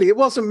 really? It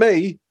wasn't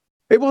me.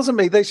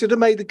 They should have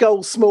made the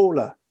goal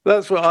smaller.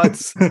 That's what I'd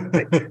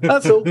say.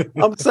 That's all.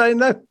 I'm saying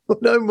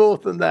no more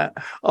than that.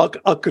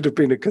 I could have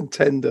been a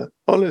contender,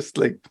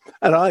 honestly.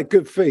 And I had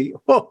good feet.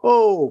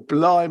 Oh,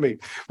 blimey.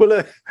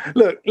 Well,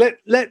 look,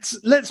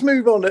 let's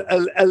move on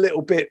a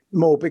little bit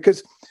more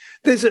because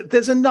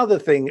there's another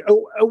thing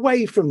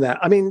away from that.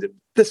 I mean,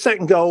 the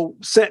second goal,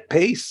 set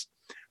piece,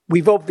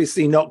 we've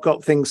obviously not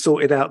got things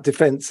sorted out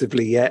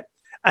defensively yet.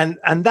 And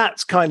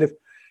that's kind of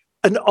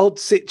an odd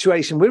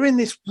situation. We're in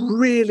this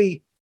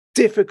really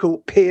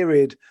difficult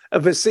period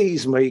of a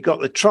season where you've got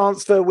the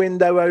transfer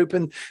window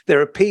open. There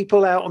are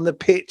people out on the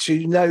pitch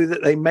who know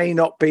that they may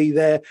not be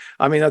there.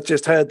 I mean, I've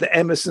just heard that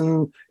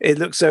Emerson, it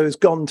looks so, has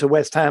gone to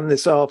West Ham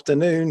this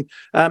afternoon.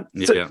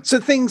 So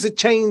things are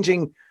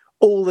changing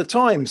all the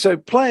time. So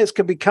players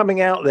can be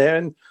coming out there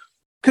and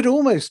could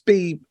almost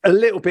be a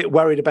little bit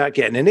worried about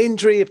getting an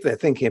injury if they're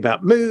thinking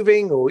about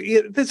moving, or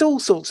there's all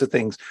sorts of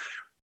things.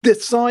 The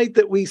side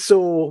that we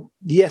saw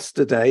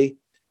yesterday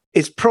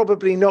is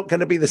probably not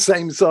going to be the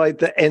same side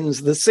that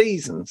ends the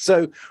season.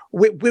 So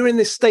we're in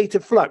this state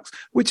of flux,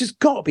 which has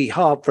got to be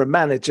hard for a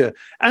manager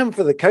and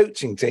for the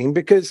coaching team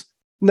because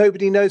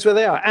nobody knows where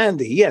they are.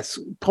 Andy, yes,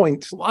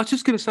 point. Well, I was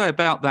just going to say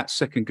about that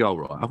second goal,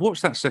 right? I've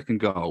watched that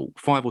second goal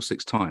 5 or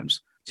 6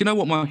 times. Do you know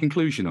what my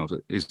conclusion of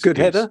it is? Good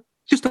header?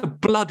 Just a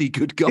bloody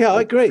good goal. Yeah,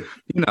 I agree.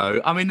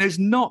 I mean, there's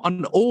not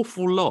an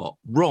awful lot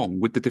wrong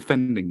with the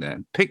defending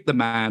there. Pick the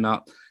man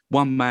up,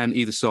 one man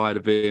either side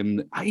of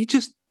him. He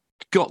just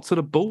got to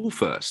the ball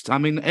first. I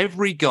mean,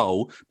 every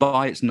goal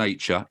by its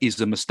nature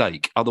is a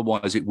mistake.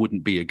 Otherwise, it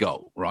wouldn't be a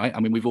goal, right? I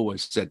mean, we've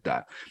always said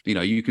that.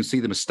 You can see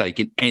the mistake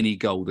in any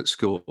goal that's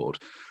scored.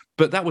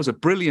 But that was a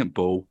brilliant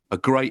ball, a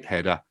great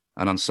header,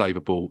 an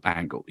unsavable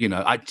angle.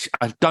 I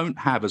don't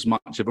have as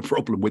much of a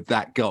problem with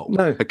that goal.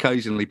 No.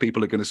 Occasionally,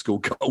 people are going to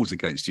score goals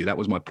against you. That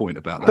was my point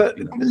about that.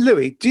 But,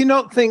 Louis, do you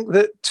not think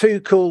that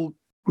Tuchel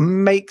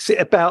makes it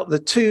about the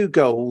 2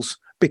 goals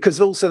because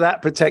also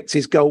that protects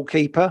his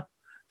goalkeeper?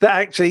 That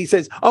actually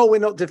says, we're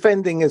not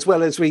defending as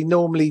well as we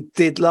normally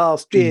did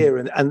last year.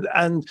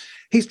 And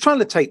he's trying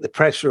to take the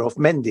pressure off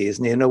Mendy,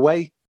 isn't he, in a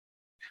way?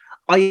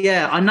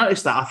 I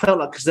noticed that. I felt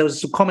like because there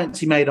was some comments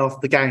he made after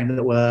the game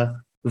that were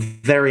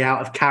very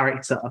out of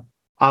character.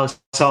 I was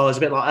a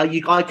bit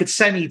like, I could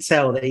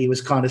semi-tell that he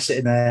was kind of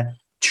sitting there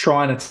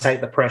trying to take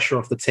the pressure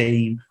off the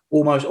team,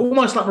 almost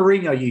like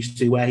Mourinho used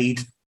to, where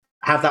he'd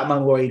have that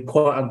moment where he'd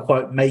quote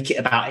unquote make it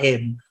about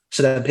him,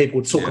 so that people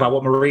would talk about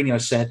what Mourinho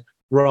said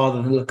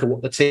rather than look at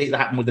what that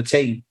happened with the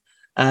team.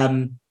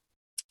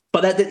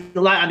 But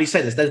like Andy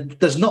said,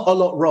 there's not a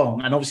lot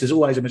wrong, and obviously there's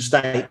always a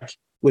mistake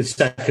with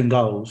second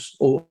goals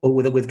or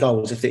with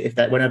goals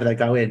whenever they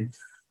go in.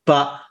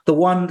 But the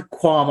one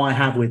qualm I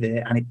have with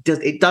it, and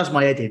it does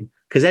my head in,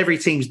 because every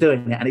team's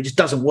doing it and it just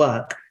doesn't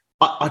work.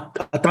 I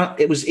don't.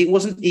 It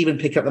wasn't even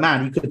pick up the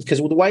man. You could, because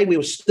the way we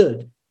were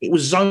stood, it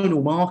was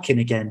zonal marking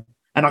again,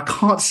 and I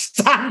can't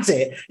stand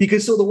it. You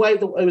could saw the way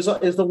that it was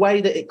the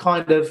way that it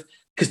kind of,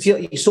 because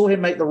you saw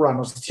him make the run.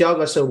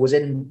 Thiago Silva was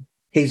in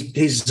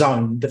his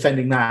zone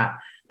defending that,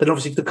 but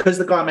obviously because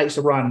the guy makes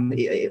a run,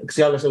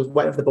 Thiago Silva was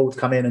waiting for the ball to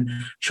come in and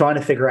trying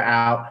to figure it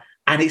out.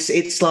 And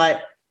it's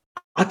like,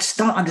 I just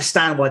don't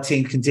understand why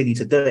teams continue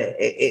to do it.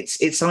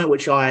 It's something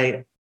which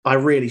I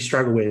really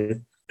struggle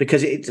with.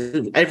 Because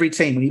every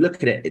team, when you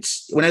look at it,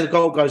 it's whenever the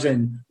goal goes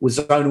in with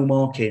zonal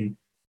marking,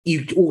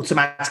 you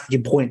automatically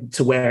point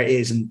to where it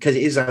is, and because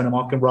it is zonal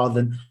marking rather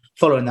than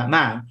following that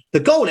man. The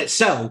goal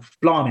itself,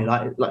 blimey,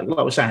 like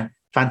I was saying,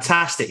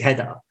 fantastic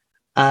header.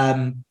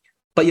 But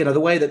the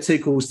way that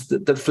Tuchel's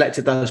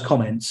deflected those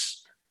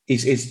comments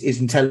is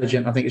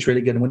intelligent. I think it's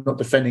really good, and we're not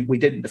defending. We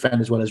didn't defend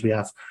as well as we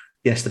have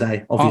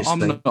yesterday.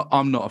 Obviously,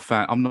 I'm not a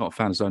fan. I'm not a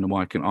fan of zonal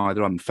marking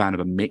either. I'm a fan of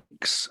a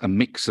mix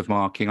of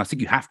marking. I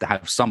think you have to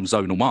have some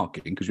zonal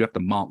marking because you have to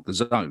mark the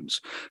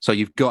zones. So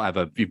you've got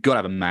to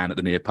have a man at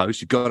the near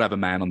post. You've got to have a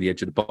man on the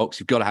edge of the box.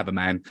 You've got to have a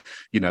man,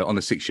 on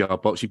the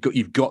 6-yard box.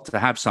 You've got to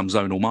have some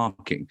zonal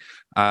marking.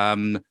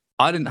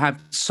 I didn't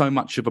have so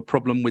much of a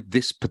problem with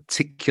this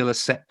particular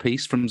set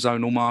piece from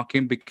zonal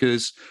marking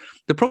because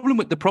the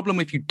problem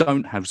if you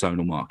don't have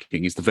zonal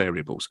marking is the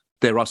variables.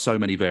 There are so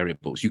many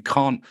variables. You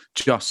can't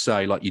just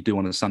say, like you do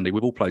on a Sunday,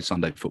 we've all played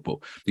Sunday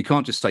football. You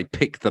can't just say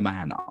pick the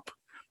man up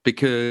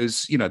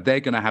because, they're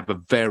going to have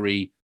a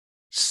very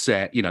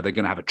set, they're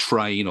going to have a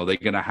train, or they're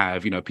going to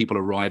have, people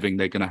arriving.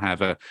 They're going to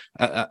have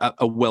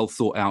a well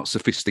thought out,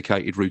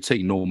 sophisticated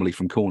routine normally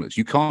from corners.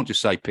 You can't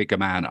just say pick a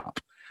man up,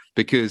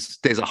 because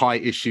there's a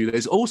height issue.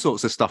 There's all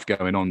sorts of stuff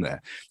going on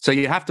there. So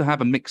you have to have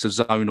a mix of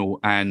zonal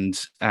and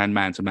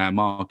man-to-man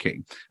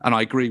marking. And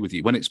I agree with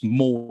you. When it's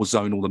more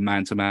zonal than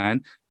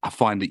man-to-man, I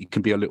find that it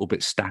can be a little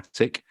bit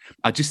static.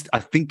 I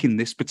think in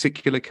this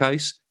particular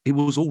case, it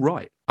was all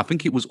right. I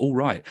think it was all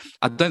right.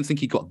 I don't think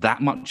he got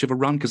that much of a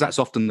run, because that's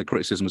often the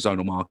criticism of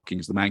zonal marking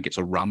is the man gets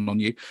a run on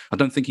you. I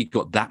don't think he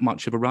got that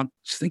much of a run. I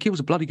just think it was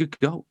a bloody good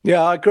goal.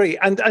 Yeah, I agree.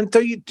 And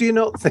do you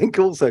not think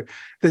also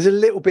there's a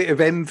little bit of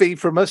envy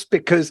from us,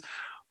 because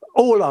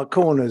all our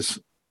corners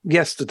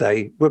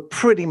yesterday were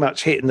pretty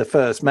much hitting the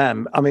first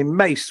man. I mean,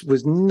 Mace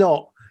was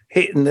not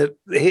hitting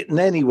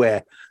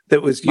anywhere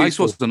that was useful. Mace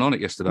wasn't on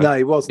it yesterday. No,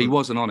 he wasn't. He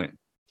wasn't on it.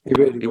 He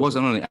really he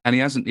wasn't on it, and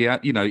he hasn't.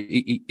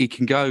 He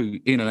can go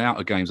in and out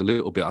of games a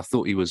little bit. I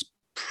thought he was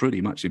pretty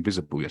much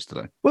invisible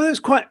yesterday. Well, it's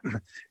quite.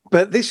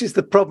 But this is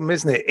the problem,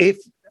 isn't it? If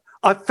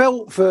I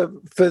felt for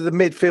the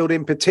midfield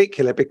in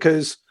particular,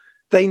 because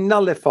they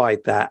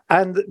nullified that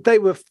and they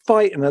were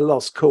fighting a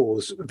lost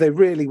cause. They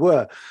really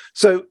were.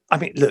 So, I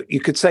mean, look, you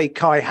could say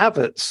Kai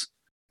Havertz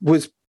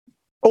was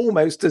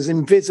almost as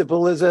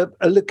invisible as a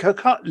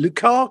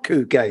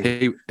Lukaku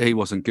game. He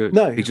wasn't good.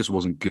 No, he just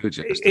wasn't good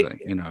yesterday.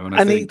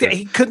 And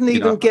he couldn't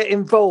even get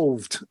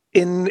involved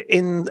in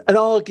an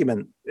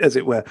argument, as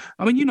it were.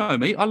 I mean, you know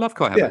me, I love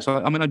Kai Havertz.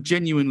 Yeah. I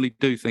genuinely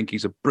do think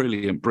he's a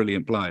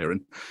brilliant player.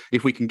 And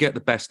if we can get the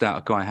best out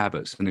of Kai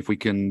Havertz, and if we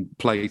can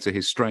play to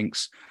his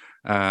strengths,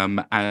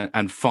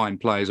 and find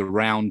players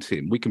around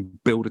him, we can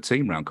build a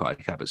team around Kai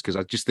Havertz, because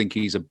I just think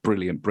he's a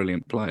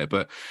brilliant player.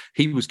 But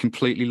he was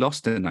completely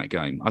lost in that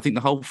game. I think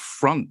the whole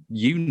front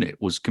unit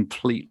was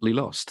completely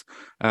lost.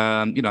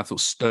 I thought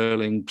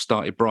Sterling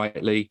started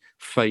brightly,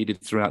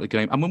 faded throughout the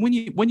game. I mean,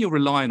 when you're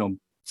relying on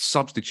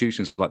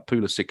substitutions like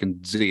Pulisic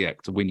and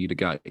Ziyech to win you the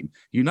game,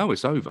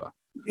 it's over.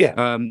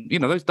 Yeah.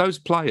 Those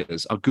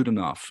players are good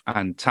enough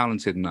and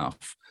talented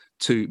enough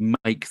to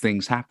make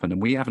things happen,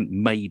 and we haven't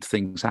made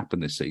things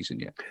happen this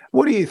season yet.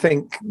 What do you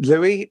think,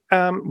 Louis?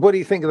 What do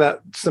you think of that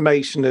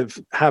summation of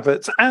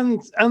Havertz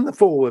and the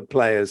forward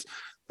players,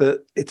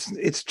 that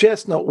it's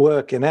just not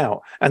working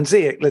out? And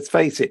Ziyech, let's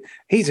face it,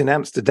 he's in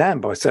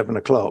Amsterdam by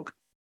 7:00.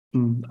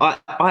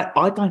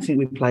 I don't think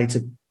we play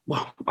to.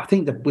 Well, I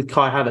think that with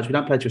Kai Havertz, we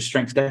don't play to his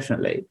strengths.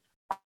 Definitely,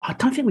 I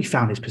don't think we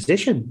found his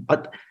position.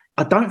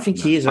 I don't think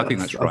he is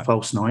a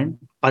false nine.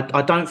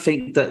 I don't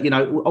think that,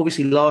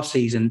 obviously last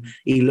season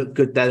he looked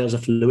good there. There was a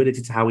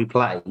fluidity to how he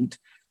played.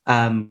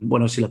 When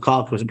obviously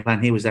Lukaku wasn't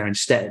playing, he was there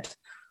instead.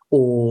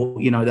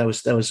 Or, there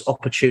was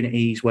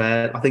opportunities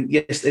where I think,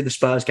 yes, in the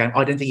Spurs game,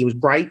 I didn't think he was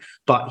great,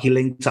 but he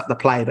linked up the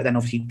play, but then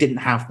obviously didn't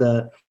have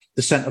the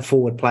centre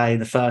forward play in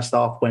the first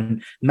half,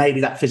 when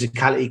maybe that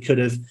physicality could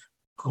have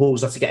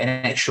caused us to get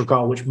an extra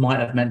goal, which might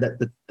have meant that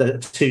the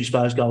two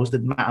Spurs goals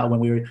didn't matter when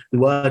we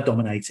were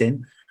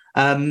dominating.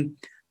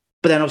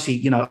 But then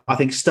obviously, I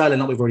think Sterling,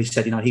 like we've already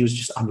said, he was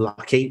just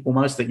unlucky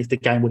almost. I think if the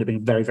game would have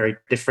been very, very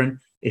different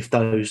if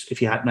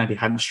he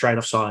hadn't strayed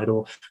offside,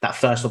 or that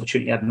first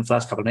opportunity he had in the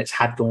first couple of minutes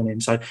had gone in.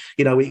 So,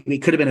 we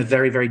could have been a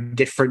very, very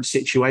different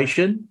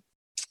situation.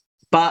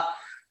 But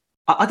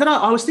I don't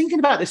know. I was thinking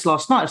about this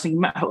last night. I was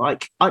thinking,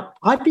 like,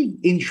 I'd be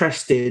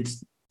interested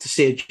to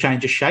see a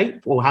change of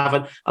shape or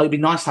it'd be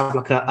nice to have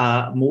like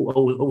a more,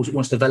 always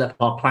wants to develop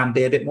our plan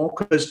B a bit more,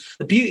 because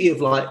the beauty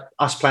of like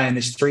us playing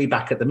this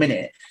 3-back at the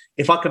minute,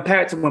 if I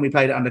compare it to when we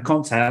played it under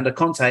Conte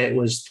it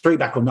was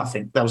 3-back or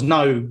nothing. There was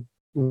no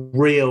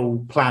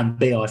real plan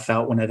B, I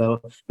felt, whenever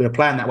we were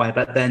playing that way.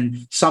 But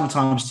then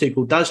sometimes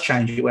Tuchel does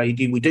change it where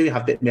we do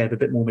have a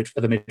bit more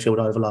of a midfield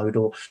overload,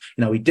 or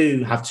we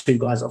do have 2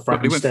 guys up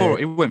front.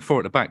 He went for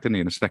it at the back, didn't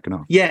he, in the second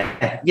half?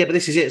 Yeah, but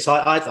this is it. So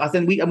I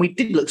think we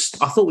did look.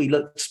 I thought we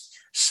looked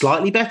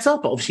slightly better,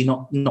 but obviously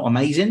not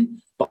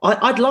amazing. But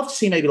I'd love to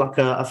see maybe like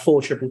a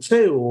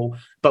 4-2-2,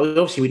 but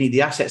obviously we need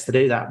the assets to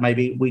do that.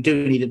 Maybe we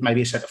do need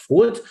maybe a centre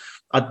forward.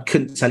 I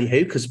couldn't tell you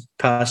who, because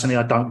personally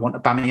I don't want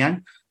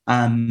Aubameyang.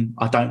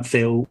 I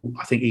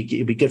think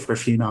he'd be good for a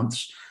few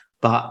months,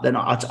 but then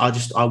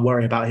I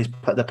worry about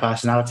the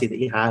personality that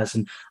he has,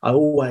 and I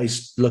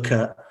always look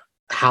at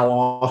how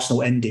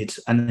Arsenal ended,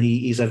 and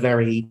he's a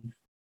very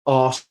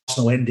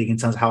Arsenal ending in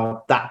terms of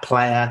how that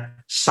player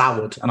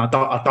soured, and I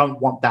don't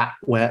want that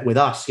with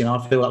us.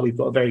 I feel like we've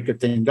got a very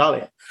good thing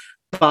going,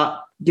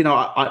 but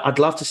I'd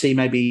love to see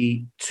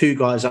maybe 2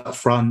 guys up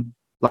front.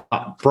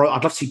 I'd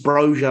love to see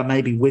Broja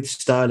maybe with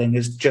Sterling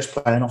as just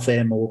playing off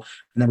him, and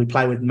then we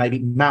play with maybe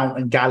Mount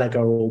and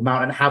Gallagher or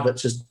Mount and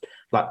Havertz as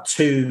like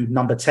 2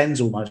 number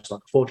 10s almost,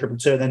 like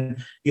 4-2-2. And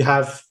then you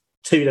have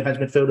 2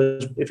 defensive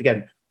midfielders. If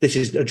again, this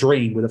is a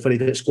dream with a fully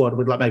fit squad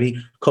with like maybe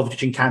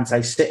Kovacic and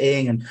Kante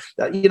sitting, and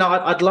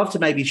I'd love to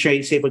maybe see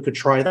if we could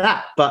try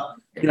that, but.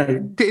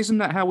 Isn't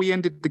that how we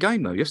ended the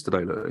game though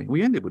yesterday, Louis?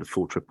 We ended with a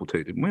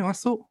 4-2-2, didn't we? I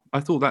thought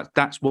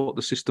that's what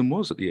the system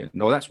was at the end.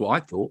 No, that's what I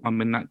thought. I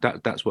mean,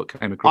 that's what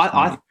came across.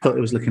 I thought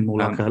it was looking more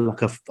like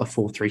a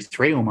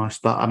 4-3-3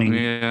 almost. But I mean,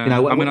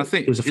 I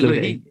think it was a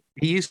fluid.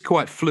 He is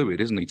quite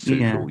fluid, isn't he?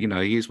 Tuchel?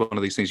 Yeah. He is one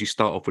of these things. You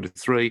start off with a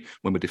 3,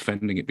 when we're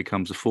defending, it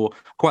becomes a 4.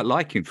 Quite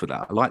like him for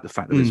that. I like the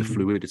fact that there's a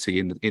fluidity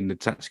in the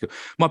tactical.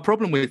 My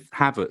problem with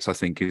Havertz, I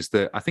think, is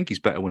that I think he's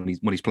better when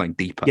he's playing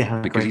deeper,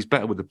 because he's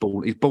better with the ball.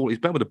 He's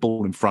better with the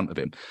ball in front of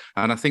him,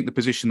 and I think the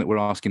position that we're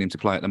asking him to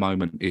play at the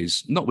moment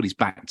is not with his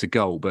back to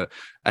goal, but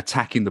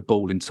attacking the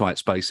ball in tight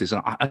spaces.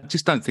 And I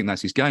just don't think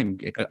that's his game.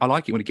 I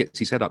like it when he gets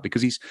his head up,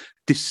 because he's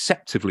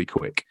deceptively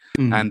quick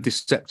and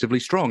deceptively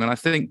strong. And I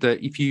think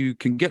that if you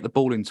can get the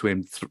ball into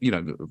him,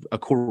 a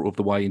quarter of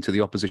the way into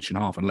the opposition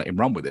half and let him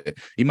run with it,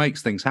 he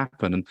makes things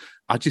happen. And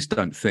I just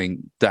don't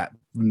think that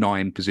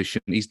 9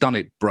 position, he's done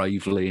it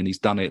bravely, and he's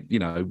done it,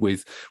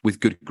 with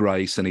good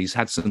grace, and he's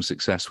had some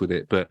success with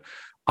it. But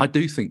I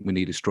do think we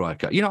need a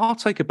striker. I'll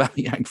take a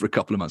Aubameyang for a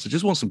couple of months. I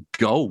just want some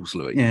goals,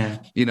 Louis. Yeah.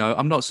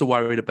 I'm not so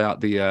worried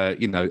about the,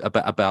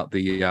 about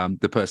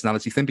the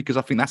personality thing, because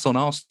I think that's on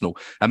Arsenal.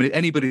 I mean,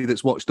 anybody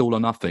that's watched All or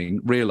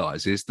Nothing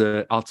realises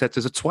that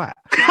Arteta's a twat,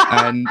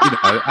 and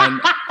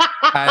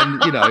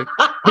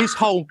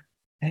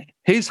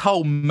his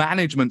whole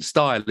management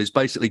style is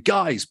basically,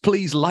 guys,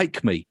 please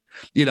like me.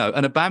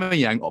 And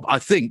Aubameyang, I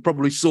think,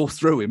 probably saw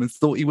through him and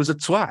thought he was a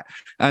twat,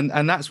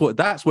 and that's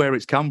where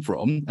it's come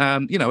from.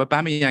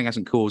 Aubameyang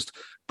hasn't caused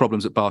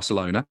problems at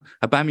Barcelona.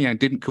 Aubameyang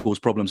didn't cause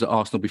problems at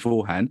Arsenal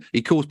beforehand.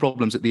 He caused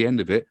problems at the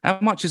end of it. How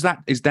much is that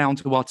is down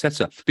to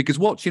Arteta? Because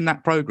watching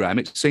that programme,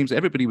 it seems that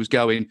everybody was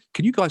going,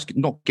 can you guys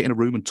not get in a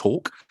room and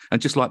talk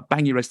and just like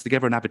bang your heads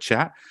together and have a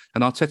chat?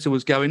 And Arteta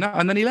was going, no,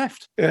 and then he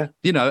left. Yeah.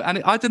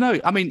 And I don't know.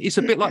 I mean, it's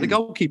a bit like the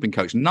goalkeeping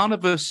coach. None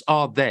of us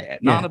are there.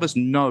 None of us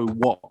know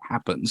what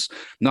happens.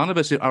 None of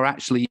us are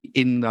actually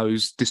in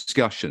those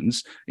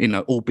discussions,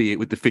 albeit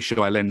with the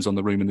fisheye lens on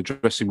the room in the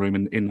dressing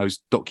room in those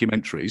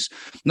documentaries.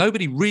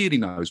 Nobody really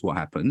knows what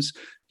happens.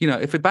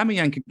 If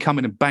Aubameyang can come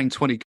in and bang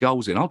 20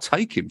 goals in, I'll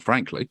take him,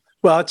 frankly.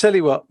 Well, I'll tell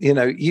you what,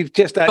 you've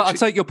just actually... But I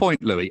take your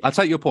point, Louis. I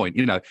take your point.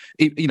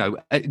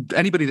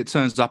 Anybody that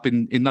turns up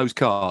in those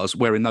cars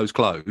wearing those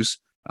clothes,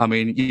 I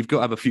mean, you've got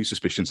to have a few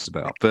suspicions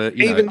about. But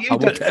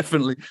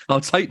I'll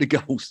take the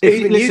goals.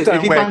 Even you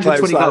don't wear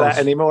clothes like that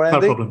anymore,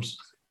 Andy. No problems.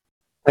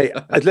 Hey,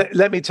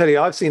 let me tell you,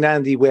 I've seen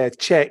Andy wear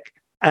check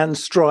and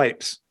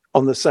stripes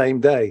on the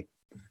same day.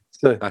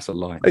 So that's a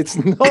lie. It's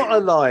not a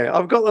lie.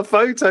 I've got the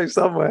photo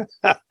somewhere.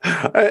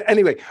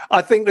 Anyway,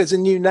 I think there's a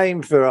new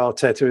name for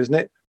Arteta, isn't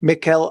it?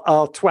 Mikel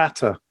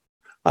Arteta.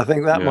 I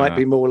think that might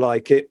be more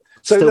like it.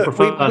 So Still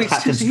look,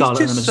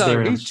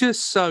 he's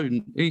just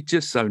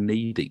so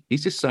needy.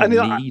 He's just so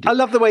needy. I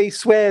love the way he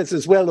swears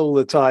as well all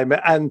the time,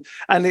 and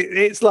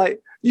it's like,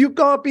 you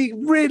gotta be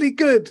really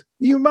good.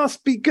 You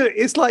must be good.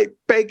 It's like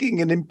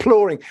begging and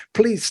imploring.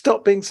 Please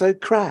stop being so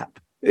crap.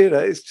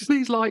 It's just,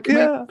 please like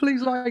me.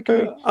 Please like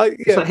me.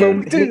 So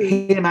him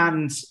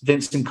and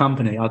Vincent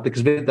Kompany,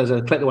 because there's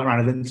a clip that went around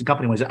of Vincent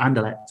Kompany was at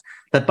Anderlecht.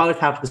 They both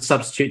have the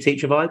substitute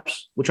teacher vibes,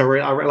 which I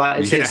really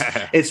like.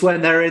 It's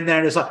when they're in there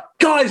and it's like,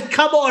 guys,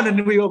 come on,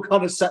 and we all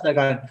kind of sat there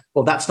going,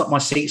 well, that's not my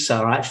seat,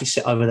 sir. I actually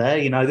sit over there.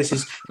 This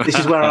is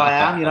where I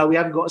am. We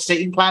haven't got a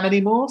seating plan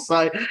anymore,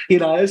 so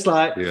it's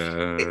like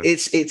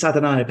it's I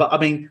don't know, but I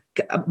mean,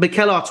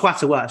 Mikel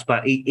Arteta works,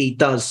 but he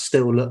does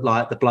still look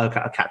like the bloke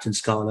out of Captain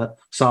Scarlet.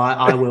 So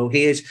I will.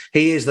 He is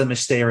the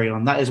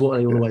Mysterion. That is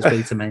what he'll always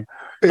be to me.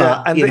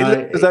 Yeah, and it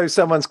looks as though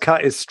someone's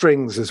cut his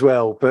strings as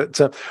well. But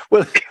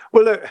well,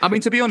 look. I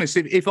mean, to be honest,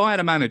 if I had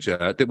a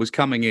manager that was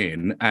coming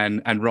in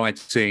and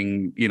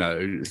writing,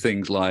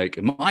 things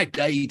like "my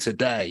day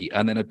today"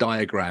 and then a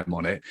diagram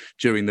on it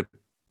during the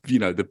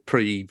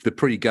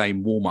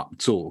pre-game warm-up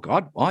talk,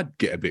 I'd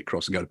get a bit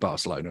cross and go to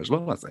Barcelona as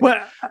well. I think.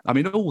 Well, I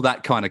mean, all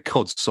that kind of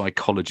COD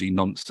psychology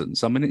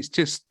nonsense. I mean, it's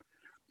just.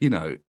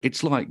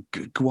 It's like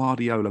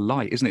Guardiola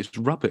light, isn't it? It's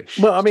rubbish.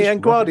 Well, I mean,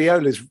 and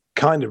Guardiola's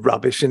kind of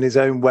rubbish in his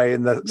own way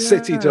in the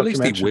City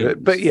documentary.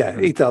 But yeah,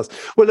 he does.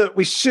 Well, look,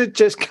 we should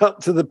just cut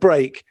to the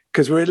break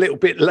because we're a little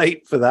bit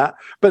late for that.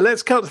 But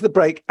let's cut to the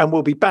break and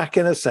we'll be back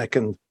in a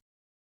second.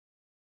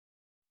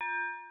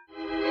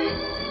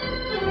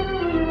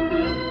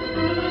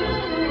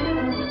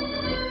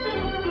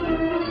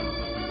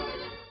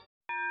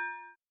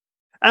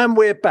 And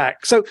we're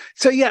back. So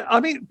yeah, I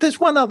mean, there's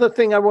one other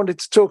thing I wanted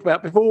to talk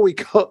about before we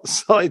got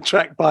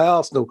sidetracked by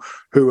Arsenal,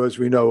 who, as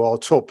we know, are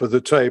top of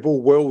the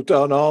table. Well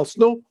done,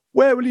 Arsenal.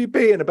 Where will you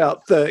be in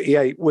about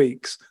 38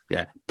 weeks?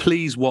 Yeah,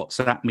 please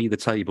WhatsApp me the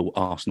table,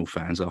 Arsenal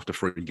fans, after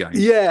 3 games.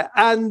 Yeah,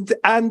 and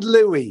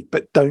Louis,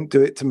 but don't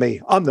do it to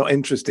me. I'm not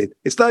interested.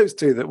 It's those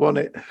two that want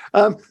it.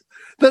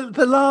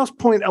 The last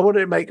point I wanted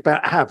to make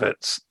about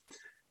Havertz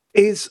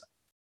is,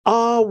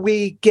 are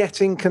we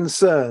getting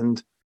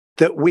concerned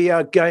that we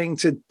are going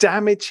to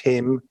damage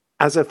him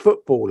as a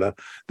footballer,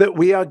 that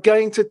we are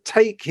going to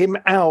take him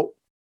out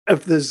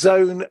of the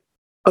zone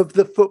of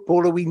the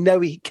footballer we know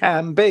he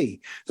can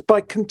be by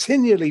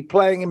continually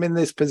playing him in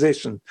this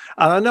position?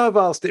 And I know I've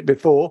asked it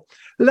before.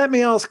 Let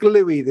me ask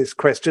Louis this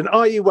question.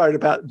 Are you worried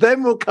about it?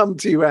 Then we'll come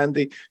to you,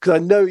 Andy, because I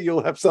know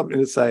you'll have something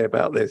to say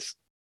about this.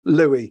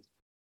 Louis.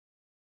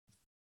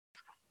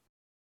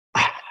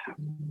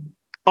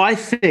 I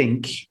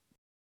think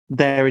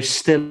there is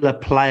still a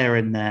player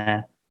in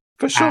there.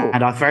 For sure.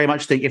 And I very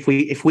much think if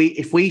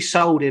we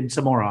sold him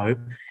tomorrow,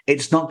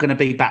 it's not going to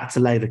be back to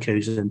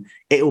Leverkusen.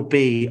 It'll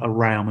be a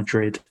Real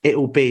Madrid.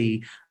 It'll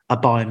be a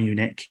Bayern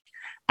Munich.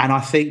 And I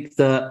think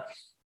that,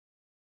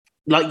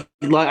 like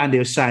Andy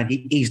was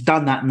saying, he's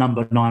done that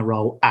number 9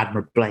 role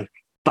admirably,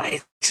 but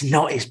it's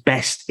not his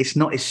best. It's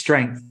not his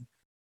strength.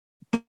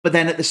 But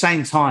then at the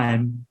same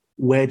time,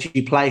 where do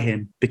you play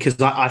him? Because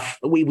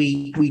we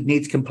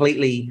need to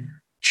completely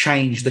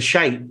change the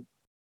shape.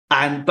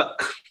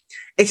 But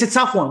it's a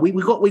tough one. We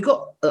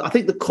got. I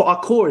think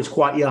our core is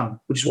quite young,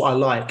 which is what I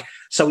like.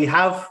 So we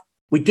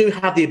do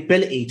have the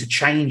ability to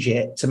change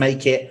it, to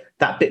make it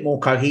that bit more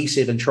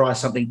cohesive and try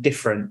something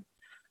different.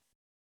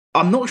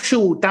 I'm not sure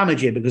we'll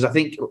damage it because I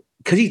think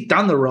because he's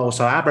done the role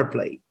so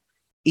admirably,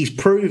 he's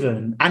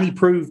proven, and he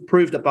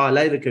proved it by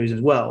Leverkusen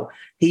as well.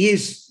 He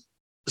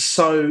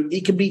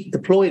can be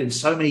deployed in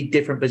so many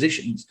different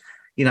positions.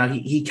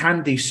 He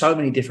can do so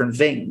many different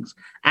things,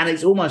 and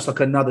it's almost like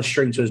another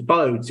string to his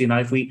bow.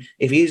 If he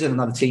is in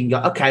another team, you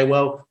go, okay,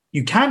 well,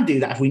 you can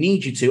do that if we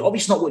need you to.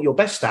 Obviously, not what you're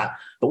best at,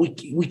 but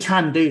we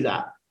can do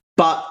that.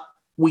 But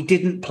we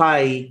didn't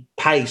pay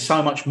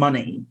so much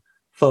money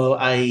for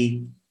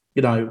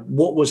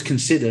what was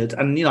considered,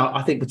 and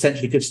I think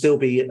potentially could still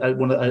be a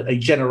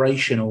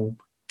generational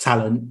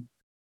talent.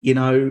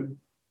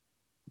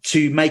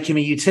 To make him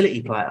a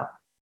utility player,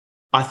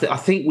 I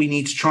think we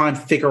need to try and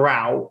figure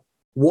out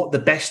what the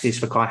best is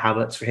for Kai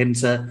Havertz, for him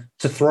to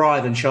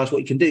thrive and show us what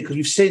he can do, because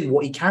you've seen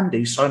what he can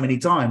do so many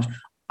times.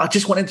 I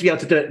just want him to be able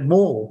to do it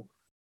more.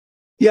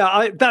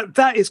 Yeah,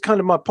 that is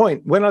kind of my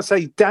point. When I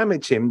say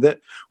damage him, that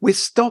we're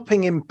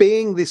stopping him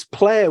being this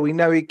player we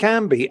know he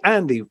can be.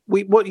 Andy,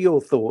 what are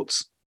your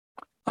thoughts?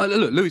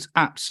 Look, Louis is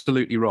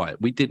absolutely right.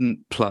 We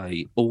didn't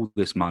pay all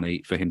this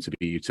money for him to be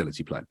a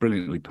utility player.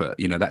 Brilliantly put.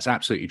 That's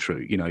absolutely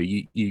true.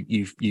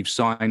 You've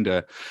signed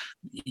a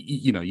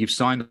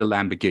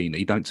Lamborghini.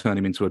 You don't turn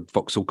him into a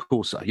Vauxhall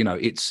Corsa.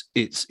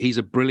 He's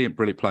a brilliant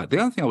player. The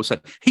other thing I will say,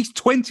 he's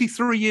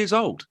 23 years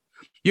old.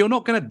 You're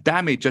not going to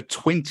damage a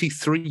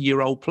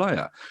 23-year-old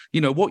player.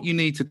 What you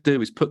need to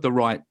do is put the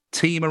right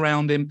team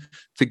around him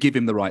to give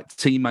him the right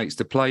teammates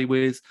to play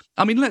with.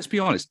 I mean, let's be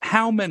honest.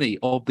 How many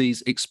of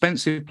these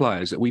expensive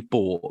players that we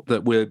bought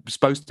that were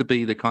supposed to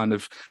be the kind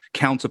of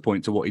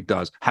counterpoint to what he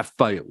does have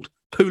failed?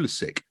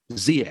 Pulisic,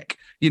 Ziyech,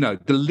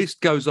 the list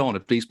goes on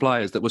of these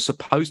players that were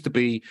supposed to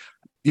be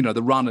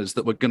the runners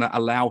that were going to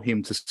allow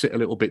him to sit a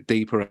little bit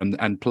deeper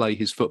and play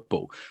his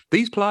football.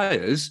 These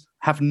players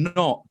have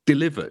not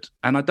delivered.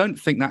 And I don't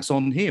think that's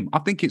on him. I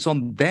think it's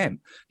on them.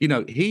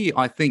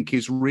 I think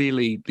is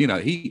really,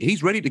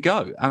 he's ready to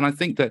go. And I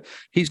think that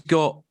he's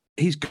got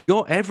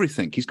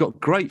everything. He's got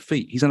great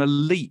feet. He's an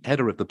elite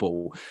header of the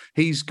ball.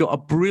 He's got a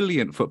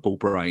brilliant football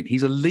brain.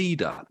 He's a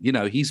leader.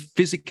 His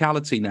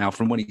physicality now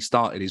from when he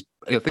started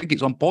I think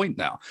it's on point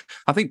now.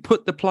 I think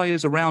put the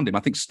players around him.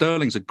 I think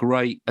Sterling's a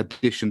great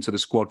addition to the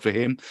squad for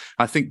him.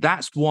 I think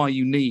that's why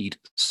you need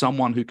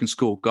someone who can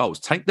score goals.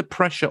 Take the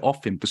pressure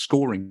off him for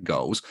scoring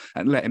goals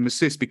and let him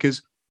assist,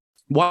 because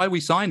why we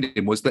signed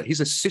him was that his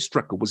assist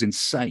record was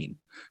insane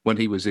when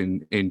he was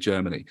in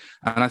Germany.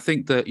 And I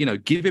think that,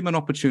 give him an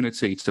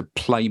opportunity to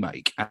play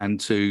make and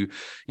to,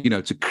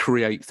 to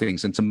create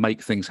things and to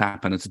make things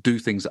happen and to do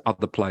things that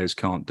other players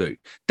can't do.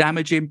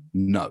 Damage him?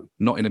 No,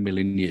 not in a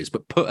million years.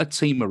 But put a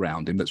team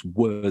around him that's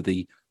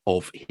worthy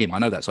of him. I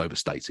know that's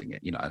overstating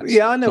it,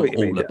 Yeah, I know what you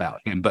mean. All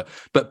about him, but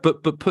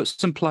put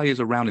some players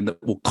around him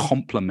that will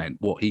complement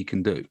what he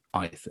can do,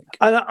 I think.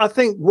 And I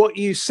think what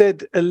you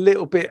said a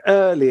little bit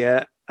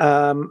earlier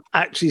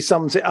actually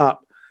sums it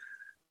up.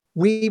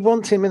 We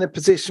want him in a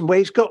position where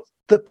he's got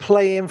the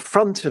play in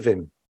front of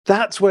him.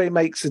 That's where he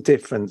makes a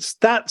difference.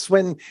 That's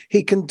when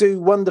he can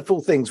do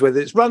wonderful things, whether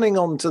it's running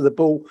onto the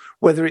ball,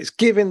 whether it's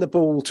giving the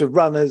ball to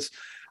runners.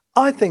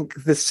 I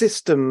think the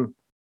system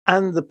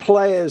and the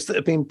players that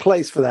have been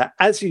placed for that,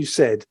 as you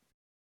said,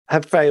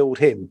 have failed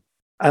him.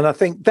 And I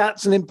think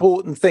that's an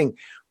important thing.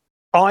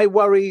 I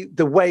worry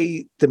the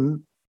way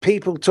the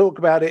people talk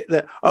about it,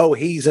 that,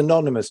 he's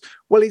anonymous.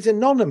 Well, he's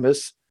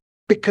anonymous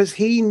because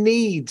he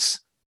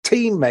needs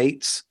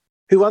teammates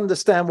who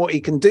understand what he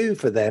can do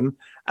for them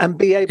and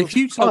be able if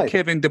you to told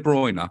Kevin De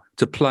Bruyne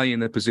to play in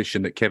the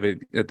position that Kai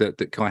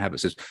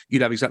Havertz is,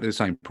 you'd have exactly the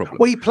same problem.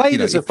 Well, he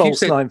played as a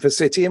false nine for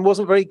City and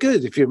wasn't very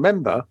good, if you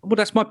remember. Well,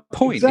 that's my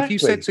point. Exactly. If you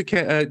said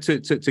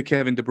to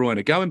Kevin De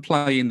Bruyne, go and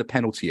play in the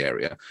penalty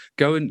area,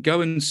 go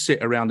and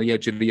sit around the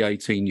edge of the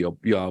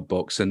 18-yard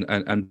box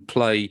and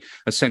play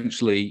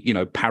essentially,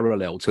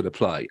 parallel to the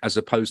play, as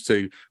opposed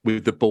to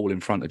with the ball in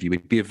front of you,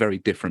 he'd be a very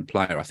different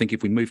player. I think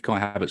if we move Kai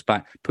Havertz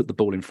back, put the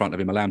ball in front of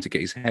him, allow him to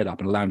get his head up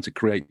and allow him to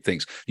create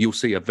things, you'll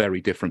see a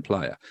very different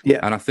player. Yeah.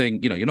 And I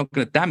think, you're not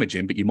going to damage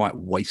him, but you might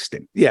waste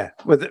him. Yeah.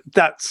 Well,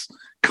 that's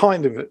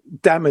kind of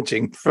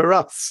damaging for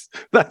us.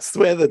 That's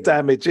where the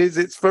damage is.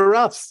 It's for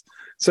us.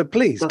 So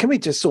please, can we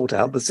just sort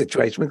out the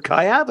situation with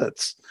Kai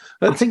Havertz?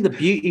 I think the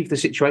beauty of the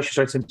situation,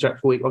 sorry to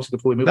interrupt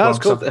before we move on,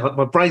 cool.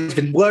 My brain's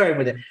been whirring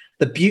with it.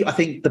 I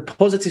think the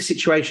positive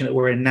situation that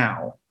we're in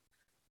now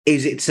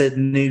is it's a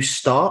new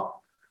start.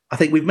 I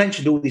think we've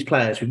mentioned all these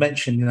players. We've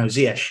mentioned,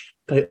 Ziyech,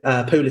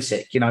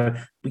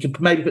 Pulisic, we can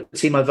maybe put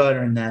Timo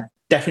Werner in there,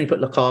 definitely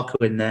put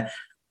Lukaku in there.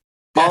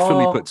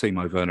 Definitely put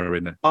Timo Werner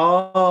in there.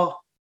 Our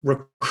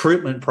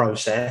recruitment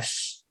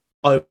process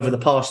over the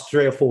past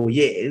 3 or 4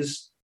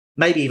 years,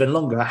 maybe even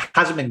longer,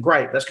 hasn't been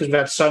great. That's because we've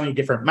had so many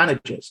different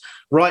managers.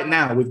 Right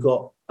now, we've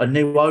got a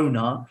new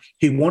owner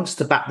who wants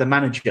to back the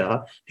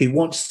manager, who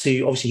wants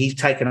to, obviously he's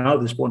taken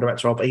over the sporting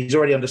director role, but he's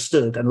already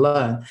understood and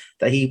learned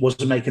that he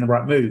wasn't making the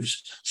right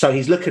moves. So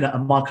he's looking at a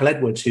Michael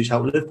Edwards, who's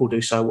helped Liverpool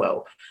do so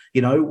well.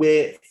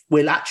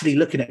 We're actually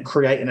looking at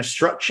creating a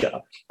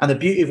structure. And the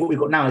beauty of what we've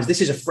got now is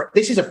this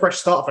is a fresh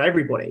start for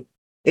everybody.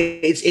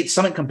 It's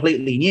something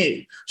completely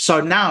new.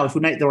 So now if we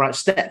make the right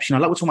steps,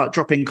 like we're talking about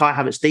dropping Kai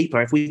Havertz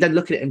deeper, if we then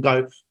look at it and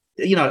go,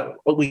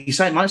 what we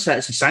say, might say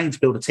it's insane to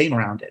build a team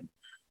around him.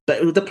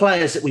 But with the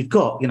players that we've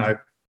got,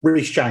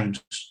 Reece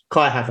James,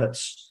 Kai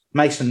Havertz,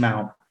 Mason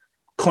Mount,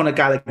 Conor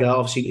Gallagher,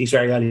 obviously he's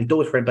very early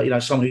doors for him,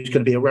 but someone who's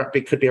going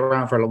to could be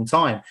around for a long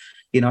time.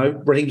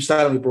 Raheem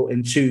Sterling we brought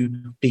in to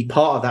be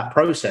part of that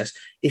process.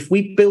 If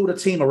we build a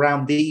team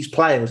around these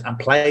players and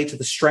play to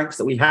the strengths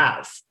that we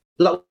have,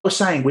 like we're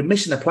saying, we're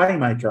missing a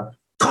playmaker.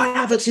 Kai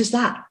Havertz is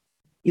that.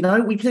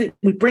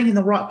 We bring in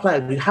the right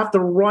player. We have the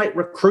right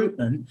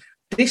recruitment.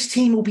 This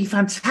team will be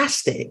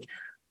fantastic.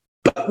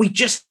 But we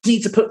just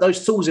need to put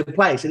those tools in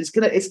place. And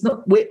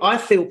I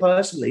feel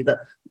personally that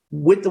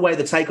with the way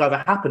the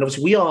takeover happened,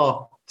 obviously we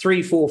are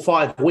 3, 4,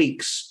 5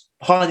 weeks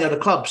behind the other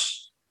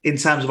clubs in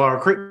terms of our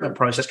recruitment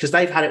process because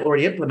they've had it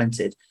already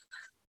implemented.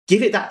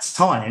 Give it that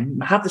time,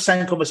 have the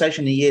same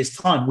conversation in a year's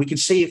time. We can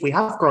see if we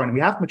have grown and we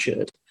have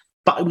matured,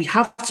 but we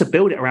have to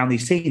build it around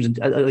these teams and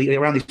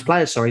around these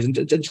players,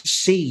 and just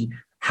see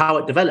how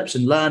it develops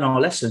and learn our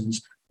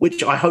lessons,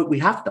 which I hope we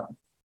have done.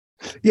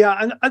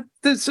 Yeah, and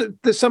there's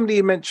somebody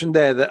you mentioned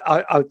there that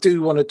I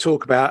do want to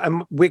talk about,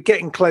 and we're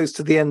getting close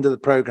to the end of the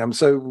programme,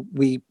 so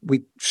we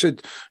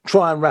should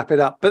try and wrap it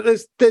up. But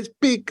there's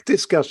big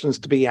discussions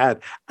to be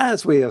had,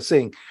 as we are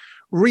seeing.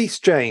 Reece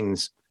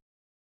James,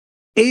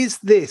 is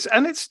this,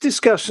 and it's a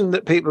discussion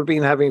that people have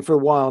been having for a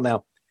while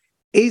now,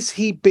 is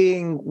he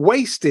being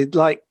wasted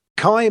like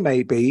Kai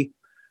may be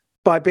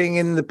by being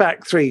in the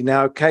back three?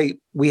 Now, okay,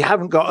 we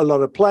haven't got a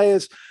lot of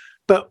players,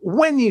 but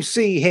when you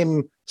see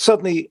him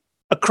suddenly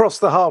across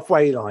the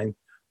halfway line,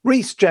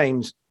 Reece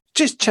James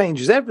just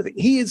changes everything.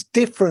 He is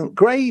different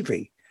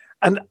gravy.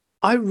 And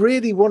I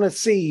really want to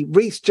see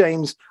Reece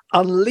James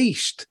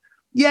unleashed.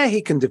 Yeah,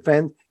 he can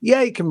defend.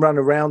 Yeah, he can run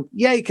around.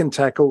 Yeah, he can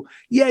tackle.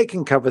 Yeah, he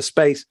can cover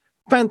space.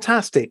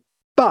 Fantastic.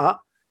 But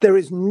there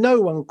is no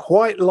one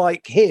quite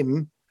like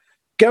him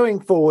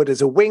going forward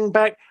as a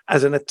wing-back,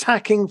 as an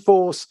attacking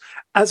force,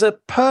 as a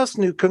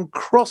person who can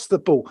cross the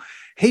ball.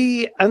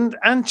 He and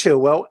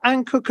Chilwell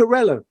and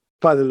Cucurella,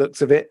 by the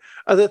looks of it,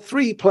 are the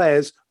 3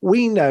 players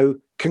we know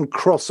can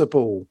cross a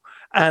ball.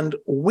 And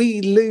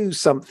we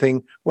lose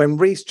something when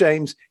Reece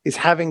James is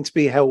having to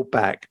be held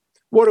back.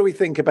 What do we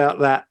think about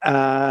that?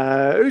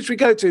 Who should we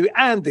go to?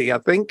 Andy, I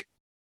think.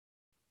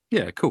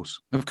 Yeah, of course.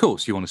 Of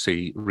course, you want to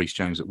see Reece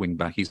James at wing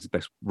back. He's the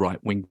best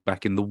right wing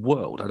back in the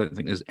world. I don't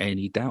think there's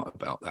any doubt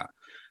about that.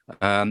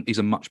 He's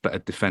a much better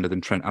defender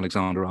than Trent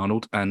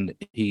Alexander-Arnold, and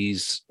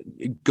he's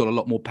got a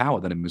lot more power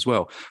than him as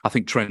well. I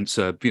think Trent's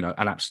an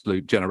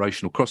absolute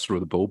generational crosser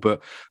of the ball,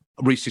 but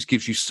Reece just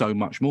gives you so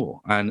much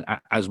more, and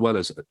as well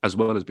as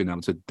being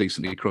able to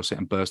decently cross it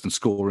and burst and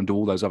score and do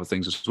all those other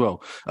things as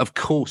well. Of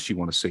course, you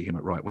want to see him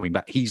at right wing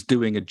back. He's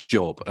doing a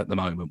job at the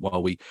moment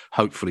while we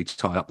hopefully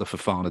tie up the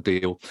Fofana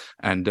deal,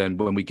 and then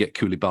when we get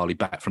Koulibaly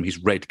back from his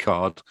red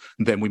card,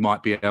 then we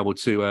might be able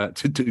to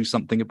do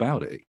something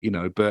about it.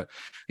 But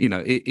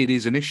it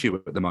is an issue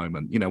at the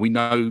moment. We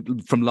know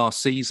from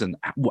last season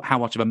how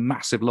much of a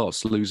massive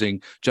loss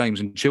losing James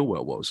and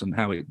Chilwell was, and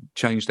how it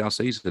changed our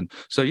season.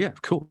 So yeah,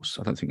 of course,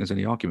 I don't think there's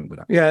any argument with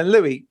that. Yeah,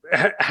 Louis,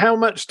 how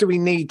much do we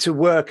need to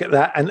work at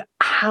that? And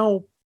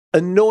how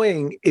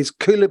annoying is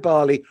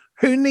Koulibaly,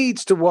 who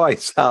needs to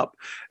wise up?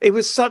 It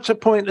was such a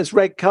pointless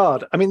red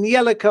card. I mean, the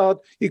yellow card,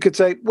 you could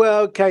say,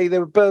 well, okay, they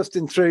were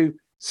bursting through.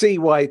 See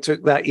why he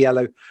took that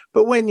yellow.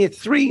 But when you're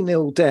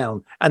 3-0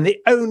 down and the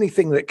only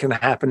thing that can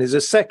happen is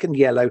a second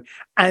yellow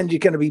and you're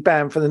going to be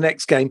banned for the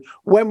next game,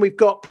 when we've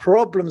got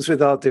problems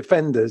with our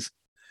defenders,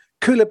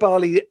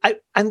 Koulibaly,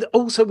 and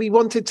also we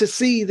wanted to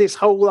see this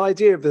whole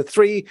idea of the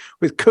three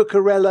with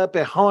Cucurella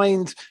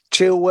behind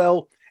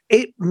Chilwell.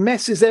 It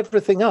messes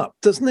everything up,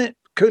 doesn't it,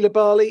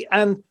 Koulibaly?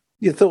 And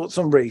your thoughts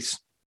on Reece?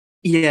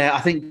 Yeah, I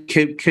think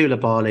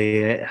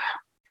Koulibaly,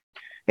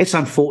 it's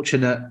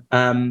unfortunate.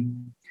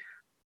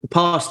 The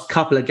past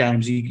couple of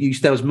games,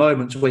 there was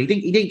moments where he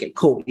didn't get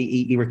caught.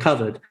 He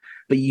recovered,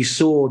 but you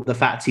saw the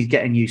fact he's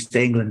getting used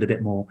to England a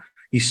bit more.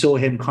 You saw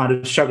him kind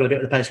of struggle a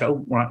bit with the pace. Go,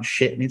 oh, right,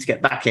 shit, I need to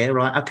get back here.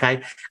 Right,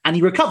 okay. And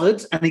he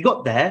recovered and he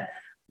got there,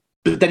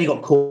 but then he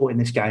got caught in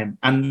this game.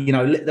 And,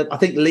 I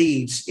think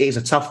Leeds is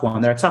a tough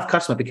one. They're a tough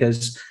customer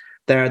because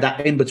they're at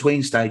that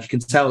in-between stage. You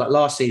can tell that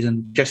last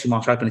season, Jesse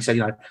Marsch openly said,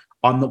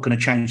 I'm not going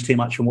to change too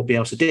much from what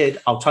Bielsa did.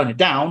 I'll tone it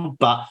down,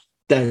 but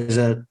there's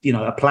a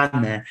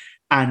plan there.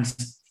 And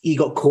he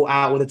got caught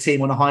out with a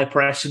team on a high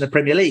press in the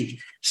Premier League.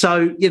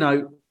 So,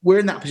 we're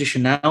in that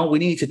position now. We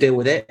need to deal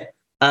with it.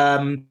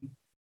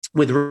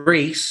 With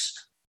Reece,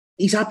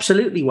 he's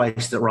absolutely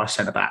wasted at right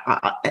centre-back.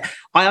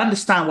 I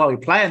understand why we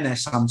play in there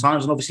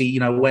sometimes. And obviously,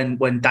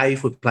 when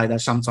Dave would play there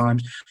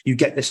sometimes, you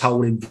get this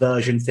whole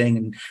inversion thing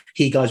and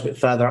he goes a bit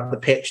further up the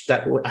pitch.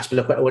 That has to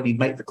look at when he'd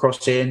make the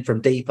cross in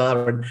from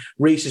deeper. And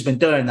Reece has been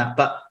doing that.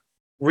 But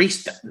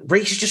Reece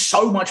is just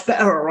so much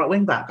better at right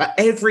wing-back.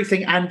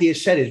 Everything Andy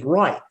has said is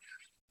right.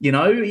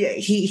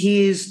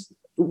 He is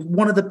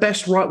one of the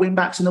best right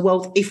wing-backs in the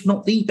world, if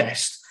not the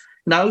best.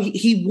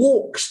 He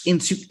walks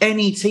into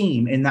any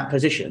team in that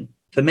position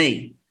for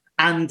me.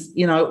 And,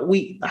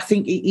 I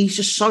think he's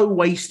just so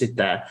wasted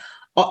there.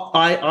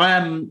 I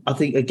am,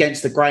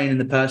 against the grain in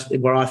the person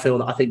where I feel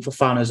that I think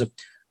Fofana's a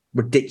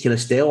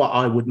ridiculous deal.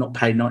 I would not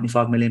pay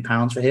 £95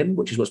 million for him,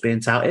 which is what's being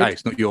touted. Hey,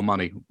 it's not your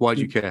money. Why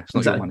do you care? It's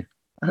not your money.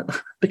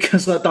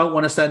 Because I don't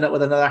want to stand up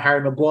with another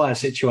Harry Maguire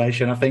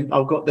situation. I think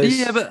I've got this.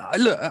 Yeah, but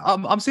look,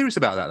 I'm serious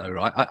about that though,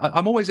 right?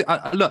 I'm always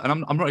look, and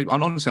I'm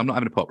honestly, I'm not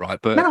having a pop, right?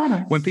 But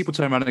no. When people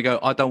turn around and go,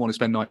 I don't want to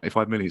spend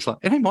 95 million, it's like,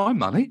 it ain't my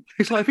money.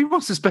 It's like, if he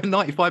wants to spend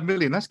 95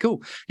 million, that's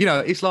cool.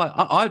 It's like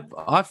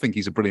I think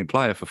he's a brilliant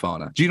player,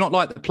 Fofana. Do you not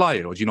like the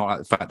player, or do you not like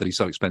the fact that he's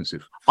so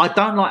expensive? I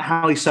don't like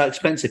how he's so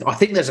expensive. I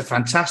think there's a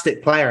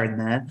fantastic player in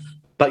there,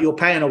 but you're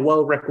paying a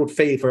world record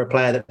fee for a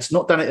player that's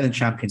not done it in the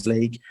Champions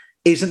League.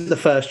 Isn't the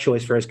first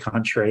choice for his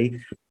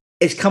country.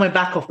 It's coming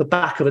back off the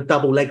back of a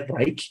double leg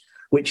break,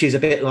 which is a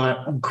bit like,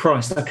 oh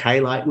Christ,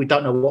 okay, like we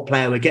don't know what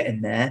player we're getting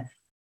there.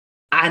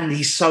 And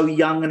he's so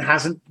young and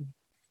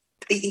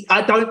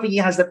I don't think he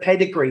has the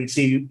pedigree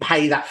to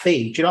pay that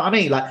fee. Do you know what I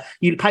mean? Like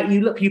you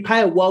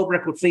pay a world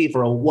record fee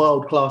for a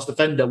world-class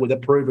defender with a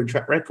proven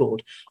track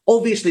record.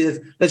 Obviously,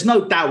 there's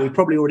no doubt we've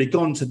probably already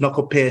gone to knock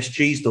on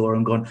PSG's door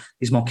and gone,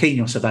 is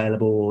Marquinhos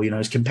available? Or,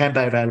 is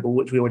Kimpembe available,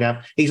 which we already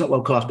have. He's not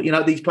world-class.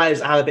 But, these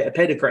players have a bit of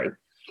pedigree.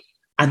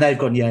 And they've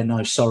gone, yeah,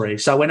 no, sorry.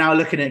 So we're now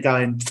looking at it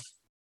going,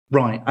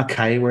 right,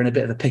 okay, we're in a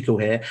bit of a pickle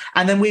here.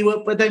 And then we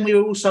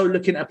were also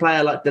looking at a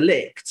player like De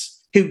Ligt,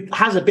 who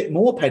has a bit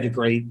more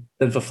pedigree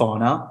than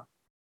Fofana,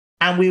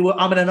 and we were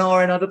and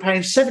are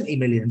paying 70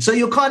 million. So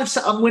you're kind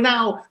of we're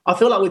now. I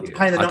feel like we're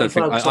paying the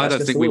 95. I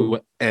don't think we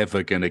were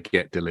ever going to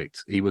get De Ligt.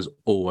 He was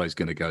always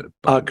going to go to.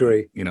 I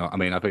agree.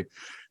 I think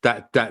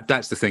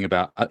that's the thing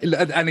about.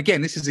 And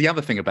again, this is the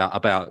other thing about.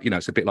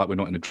 It's a bit like we're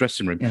not in the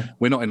dressing room. Yeah.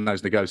 We're not in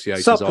those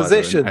negotiations.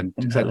 Supposition. And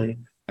exactly.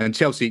 And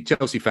Chelsea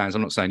fans,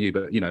 I'm not saying you,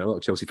 but a lot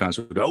of Chelsea fans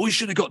would go, "Oh, we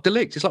should have got De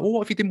Ligt." It's like, well,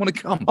 what if he didn't want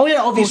to come? Oh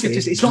yeah, obviously,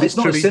 it's not as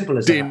simple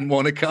as that. Didn't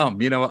want to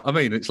come. You know what I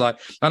mean? It's like,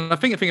 and I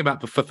think the thing about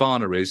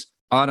Fofana is,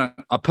 I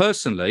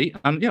personally,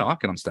 and I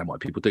can understand why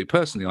people do.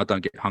 Personally, I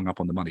don't get hung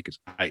up on the money because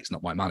A, it's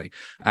not my money,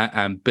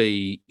 and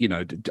B,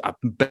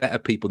 better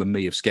people than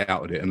me have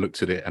scouted it and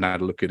looked at it and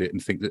had a look at it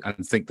and think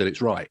that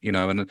it's right.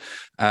 And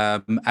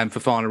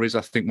Fofana is,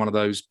 I think, one of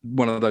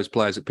those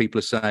players that people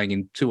are saying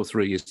in 2 or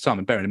 3 years' time.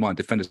 And bearing in mind,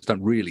 defenders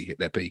don't really hit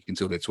their peak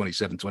until they're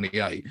 27,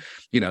 28.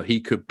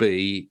 He could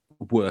be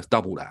worth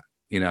double that.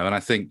 And I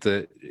think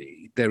that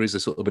there is a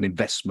sort of an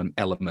investment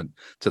element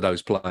to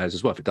those players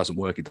as well. If it doesn't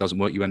work,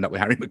 you end up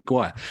with Harry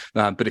Maguire.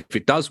 But if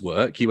it does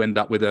work, you end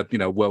up with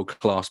a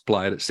world-class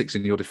player that sticks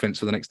in your defence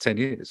for the next 10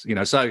 years.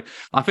 So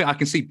I think I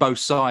can see both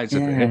sides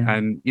of it.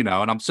 And, and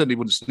I certainly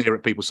wouldn't sneer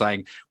at people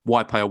saying,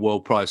 why pay a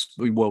world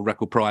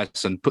record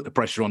price and put the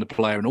pressure on the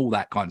player and all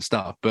that kind of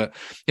stuff. But,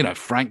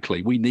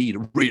 frankly, we need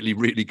a really,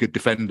 really good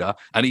defender,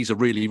 and he's a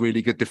really,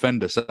 really good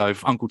defender. So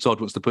if Uncle Todd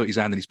wants to put his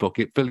hand in his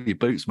pocket, fill your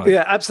boots, mate.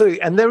 Yeah,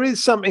 absolutely. And there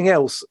is something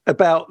else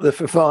about the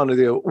Fofana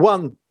deal.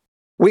 One,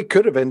 we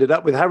could have ended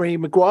up with Harry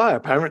Maguire.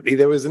 Apparently,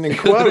 there was an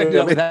inquiry.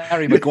 With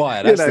Harry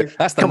Maguire.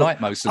 That's the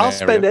nightmare scenario. I'll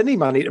spend any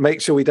money to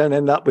make sure we don't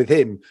end up with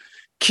him.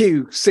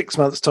 6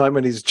 months' time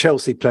when he's a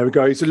Chelsea player, we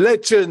go, he's a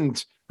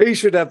legend. He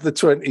should have the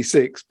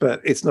 26, but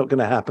it's not going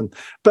to happen.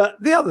 But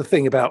the other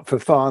thing about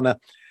Fofana,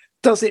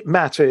 does it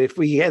matter if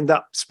we end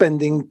up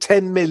spending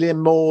 10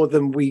 million more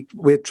than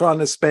we're trying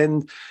to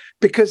spend?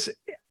 Because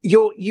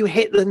you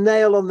hit the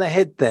nail on the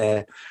head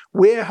there.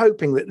 We're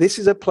hoping that this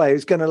is a player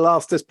who's going to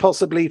last us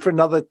possibly for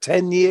another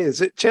 10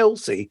 years at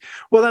Chelsea.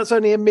 Well, that's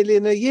only $1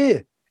 million a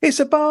year. It's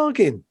a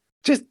bargain.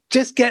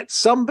 Just get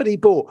somebody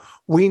bought.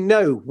 We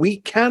know we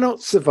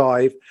cannot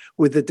survive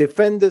with the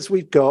defenders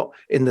we've got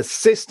in the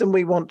system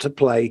we want to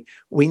play.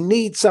 We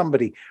need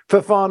somebody.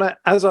 Fofana,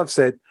 as I've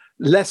said,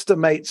 Leicester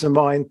mates of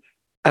mine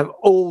have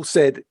all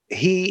said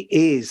he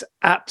is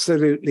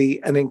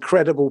absolutely an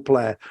incredible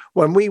player.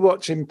 When we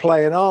watch him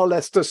play in our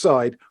Leicester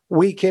side,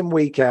 week in,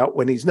 week out,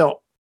 when he's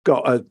not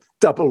got a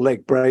double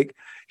leg break,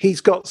 he's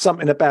got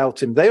something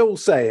about him. They all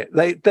say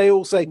it. They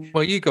all say...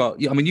 Well, you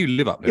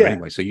live up there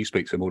anyway, so you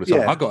speak to him all the time.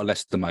 Yeah. I got a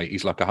Leicester mate.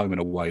 He's like a home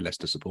and away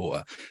Leicester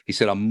supporter. He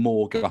said, I'm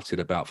more gutted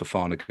about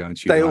Fofana going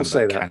to They all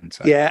say that.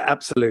 Kante Yeah,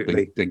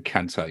 absolutely. than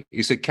Kante.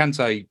 He said,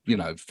 Kante,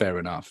 fair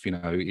enough.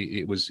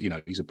 It was,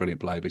 he's a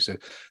brilliant player. But he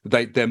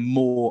said they're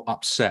more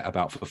upset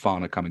about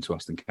Fofana coming to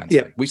us than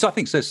Kante, which I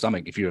think says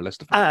something if you're a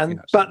Leicester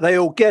fan. But they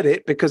all get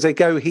it because they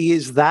go, he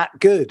is that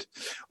good.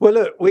 Well,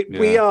 look,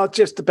 we are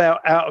just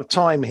about out of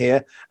time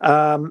here.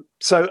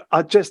 So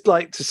I'd just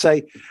like to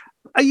say,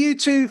 are you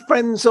two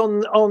friends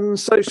on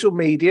social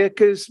media?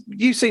 Because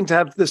you seem to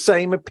have the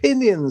same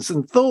opinions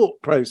and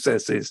thought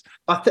processes.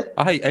 I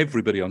hate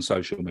everybody on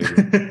social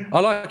media. I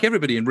like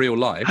everybody in real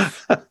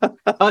life.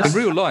 In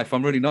real life,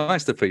 I'm really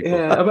nice to people.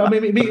 Yeah, I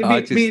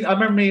mean, I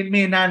remember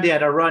me and Andy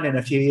had a run-in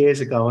a few years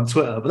ago on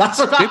Twitter, but that's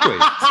did we?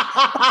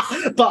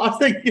 But I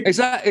think is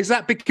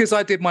that because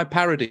I did my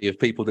parody of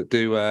people that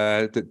do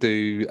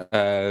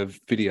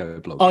video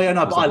blogs? Oh yeah,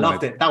 no, but I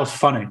loved it. That was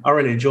funny. I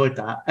really enjoyed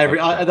that.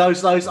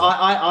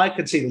 I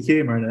could see the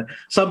humour in it.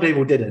 Some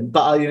people didn't,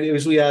 but it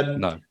was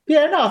no.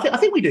 Yeah, no, I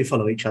think we do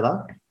follow each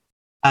other.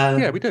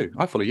 Yeah, we do.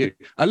 I follow you.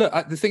 Look,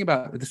 the thing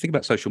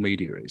about social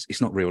media is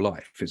it's not real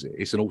life, is it?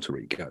 It's an alter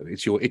ego.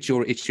 It's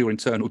your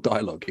internal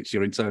dialogue. It's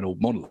your internal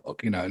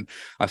monologue. And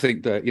I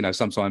think that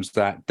sometimes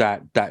that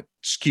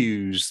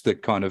skews the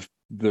kind of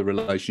the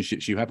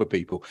relationships you have with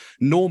people.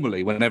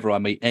 Normally, whenever I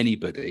meet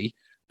anybody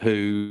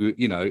who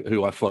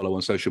I follow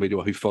on social media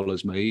or who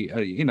follows me,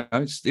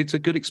 it's a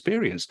good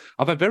experience.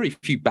 I've had very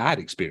few bad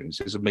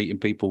experiences of meeting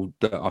people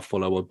that I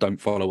follow or don't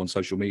follow on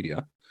social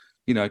media.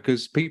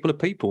 Because people are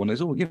people, and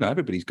there's all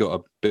everybody's got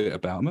a bit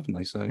about them, haven't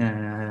they? So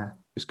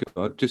just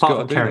got to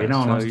do Kerry. that. No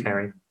one wants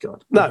Kerry.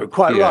 God. No,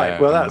 quite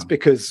right. Well, that's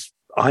because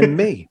I'm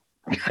me.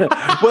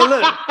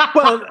 Well,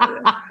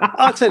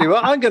 I'll tell you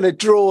what. I'm going to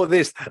draw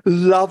this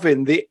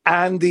loving, the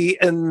Andy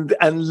and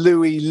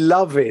Louis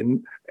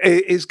loving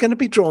is going to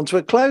be drawn to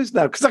a close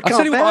now because I can't. I'll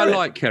tell you what I it.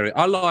 like, Kerry.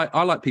 I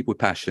like people with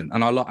passion,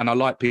 and I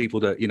like people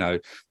that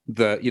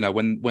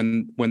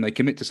when they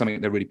commit to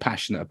something, they're really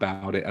passionate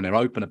about it and they're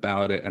open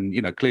about it.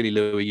 And clearly,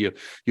 Louis,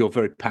 you're a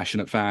very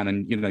passionate fan,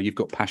 and you've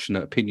got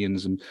passionate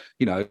opinions, and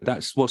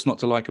that's what's not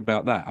to like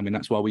about that. I mean,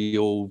 that's why we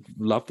all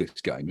love this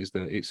game, is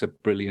that it's a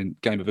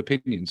brilliant game of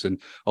opinions, and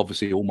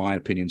obviously all my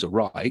opinions are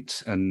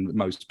right and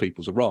most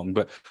people's are wrong.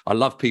 But I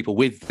love people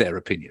with their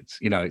opinions.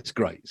 It's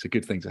great. It's a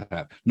good thing to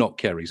have. Not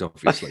Kerry's,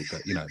 obviously,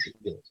 but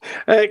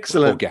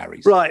excellent. Or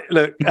Gary's. Right.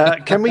 Look,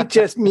 can we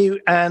just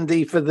mute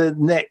Andy for the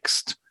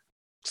next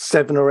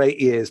 7 or 8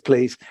 years,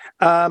 please?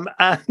 Well,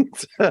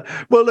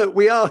 look,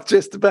 we are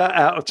just about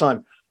out of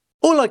time.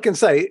 All I can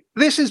say,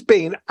 this has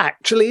been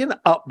actually an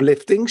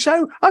uplifting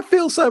show. I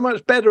feel so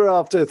much better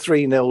after a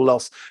 3-0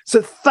 loss.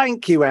 So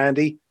thank you,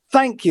 Andy.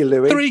 Thank you,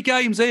 Louis. 3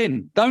 games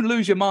in. Don't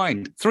lose your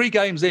mind. 3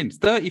 games in.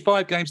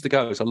 35 games to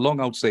go. It's a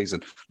long old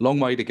season. Long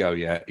way to go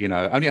yet.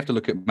 Only have to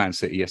look at Man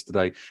City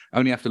yesterday.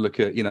 Only have to look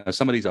at,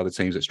 some of these other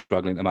teams that are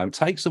struggling at the moment.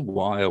 Takes a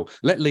while.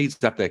 Let Leeds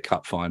have their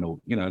cup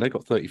final. They've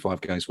got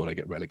 35 games before they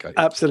get relegated.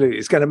 Absolutely.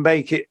 It's going to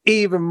make it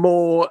even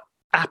more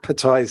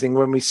appetizing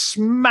when we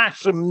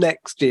smash them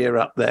next year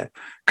up there,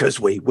 because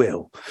we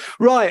will.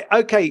 Right.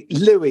 Okay,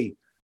 Louis,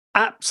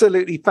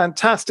 absolutely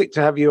fantastic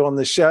to have you on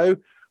the show.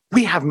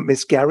 We haven't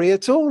missed Gary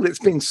at all. It's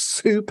been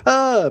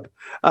superb.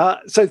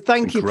 So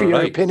thank you for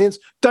your opinions.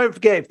 Don't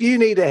forget, if you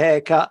need a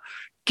haircut,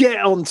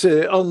 get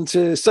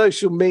onto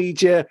social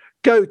media.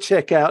 Go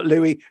check out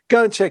Louis.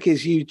 Go and check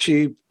his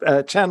YouTube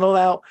channel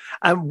out.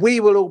 And we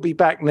will all be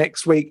back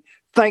next week.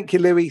 Thank you,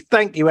 Louis.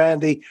 Thank you,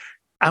 Andy.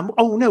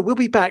 We'll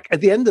be back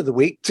at the end of the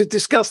week to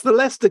discuss the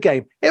Leicester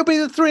game. It'll be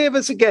the three of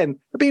us again.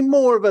 It'll be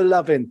more of a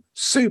loving.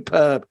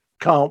 Superb.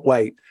 Can't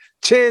wait.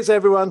 Cheers,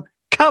 everyone.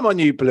 Come on,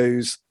 you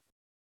Blues.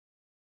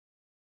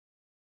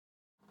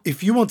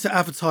 If you want to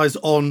advertise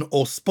on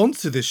or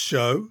sponsor this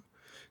show,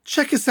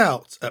 check us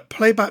out at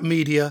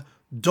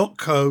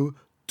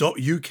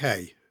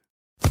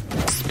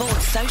playbackmedia.co.uk.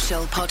 Sports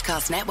Social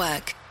Podcast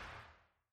Network.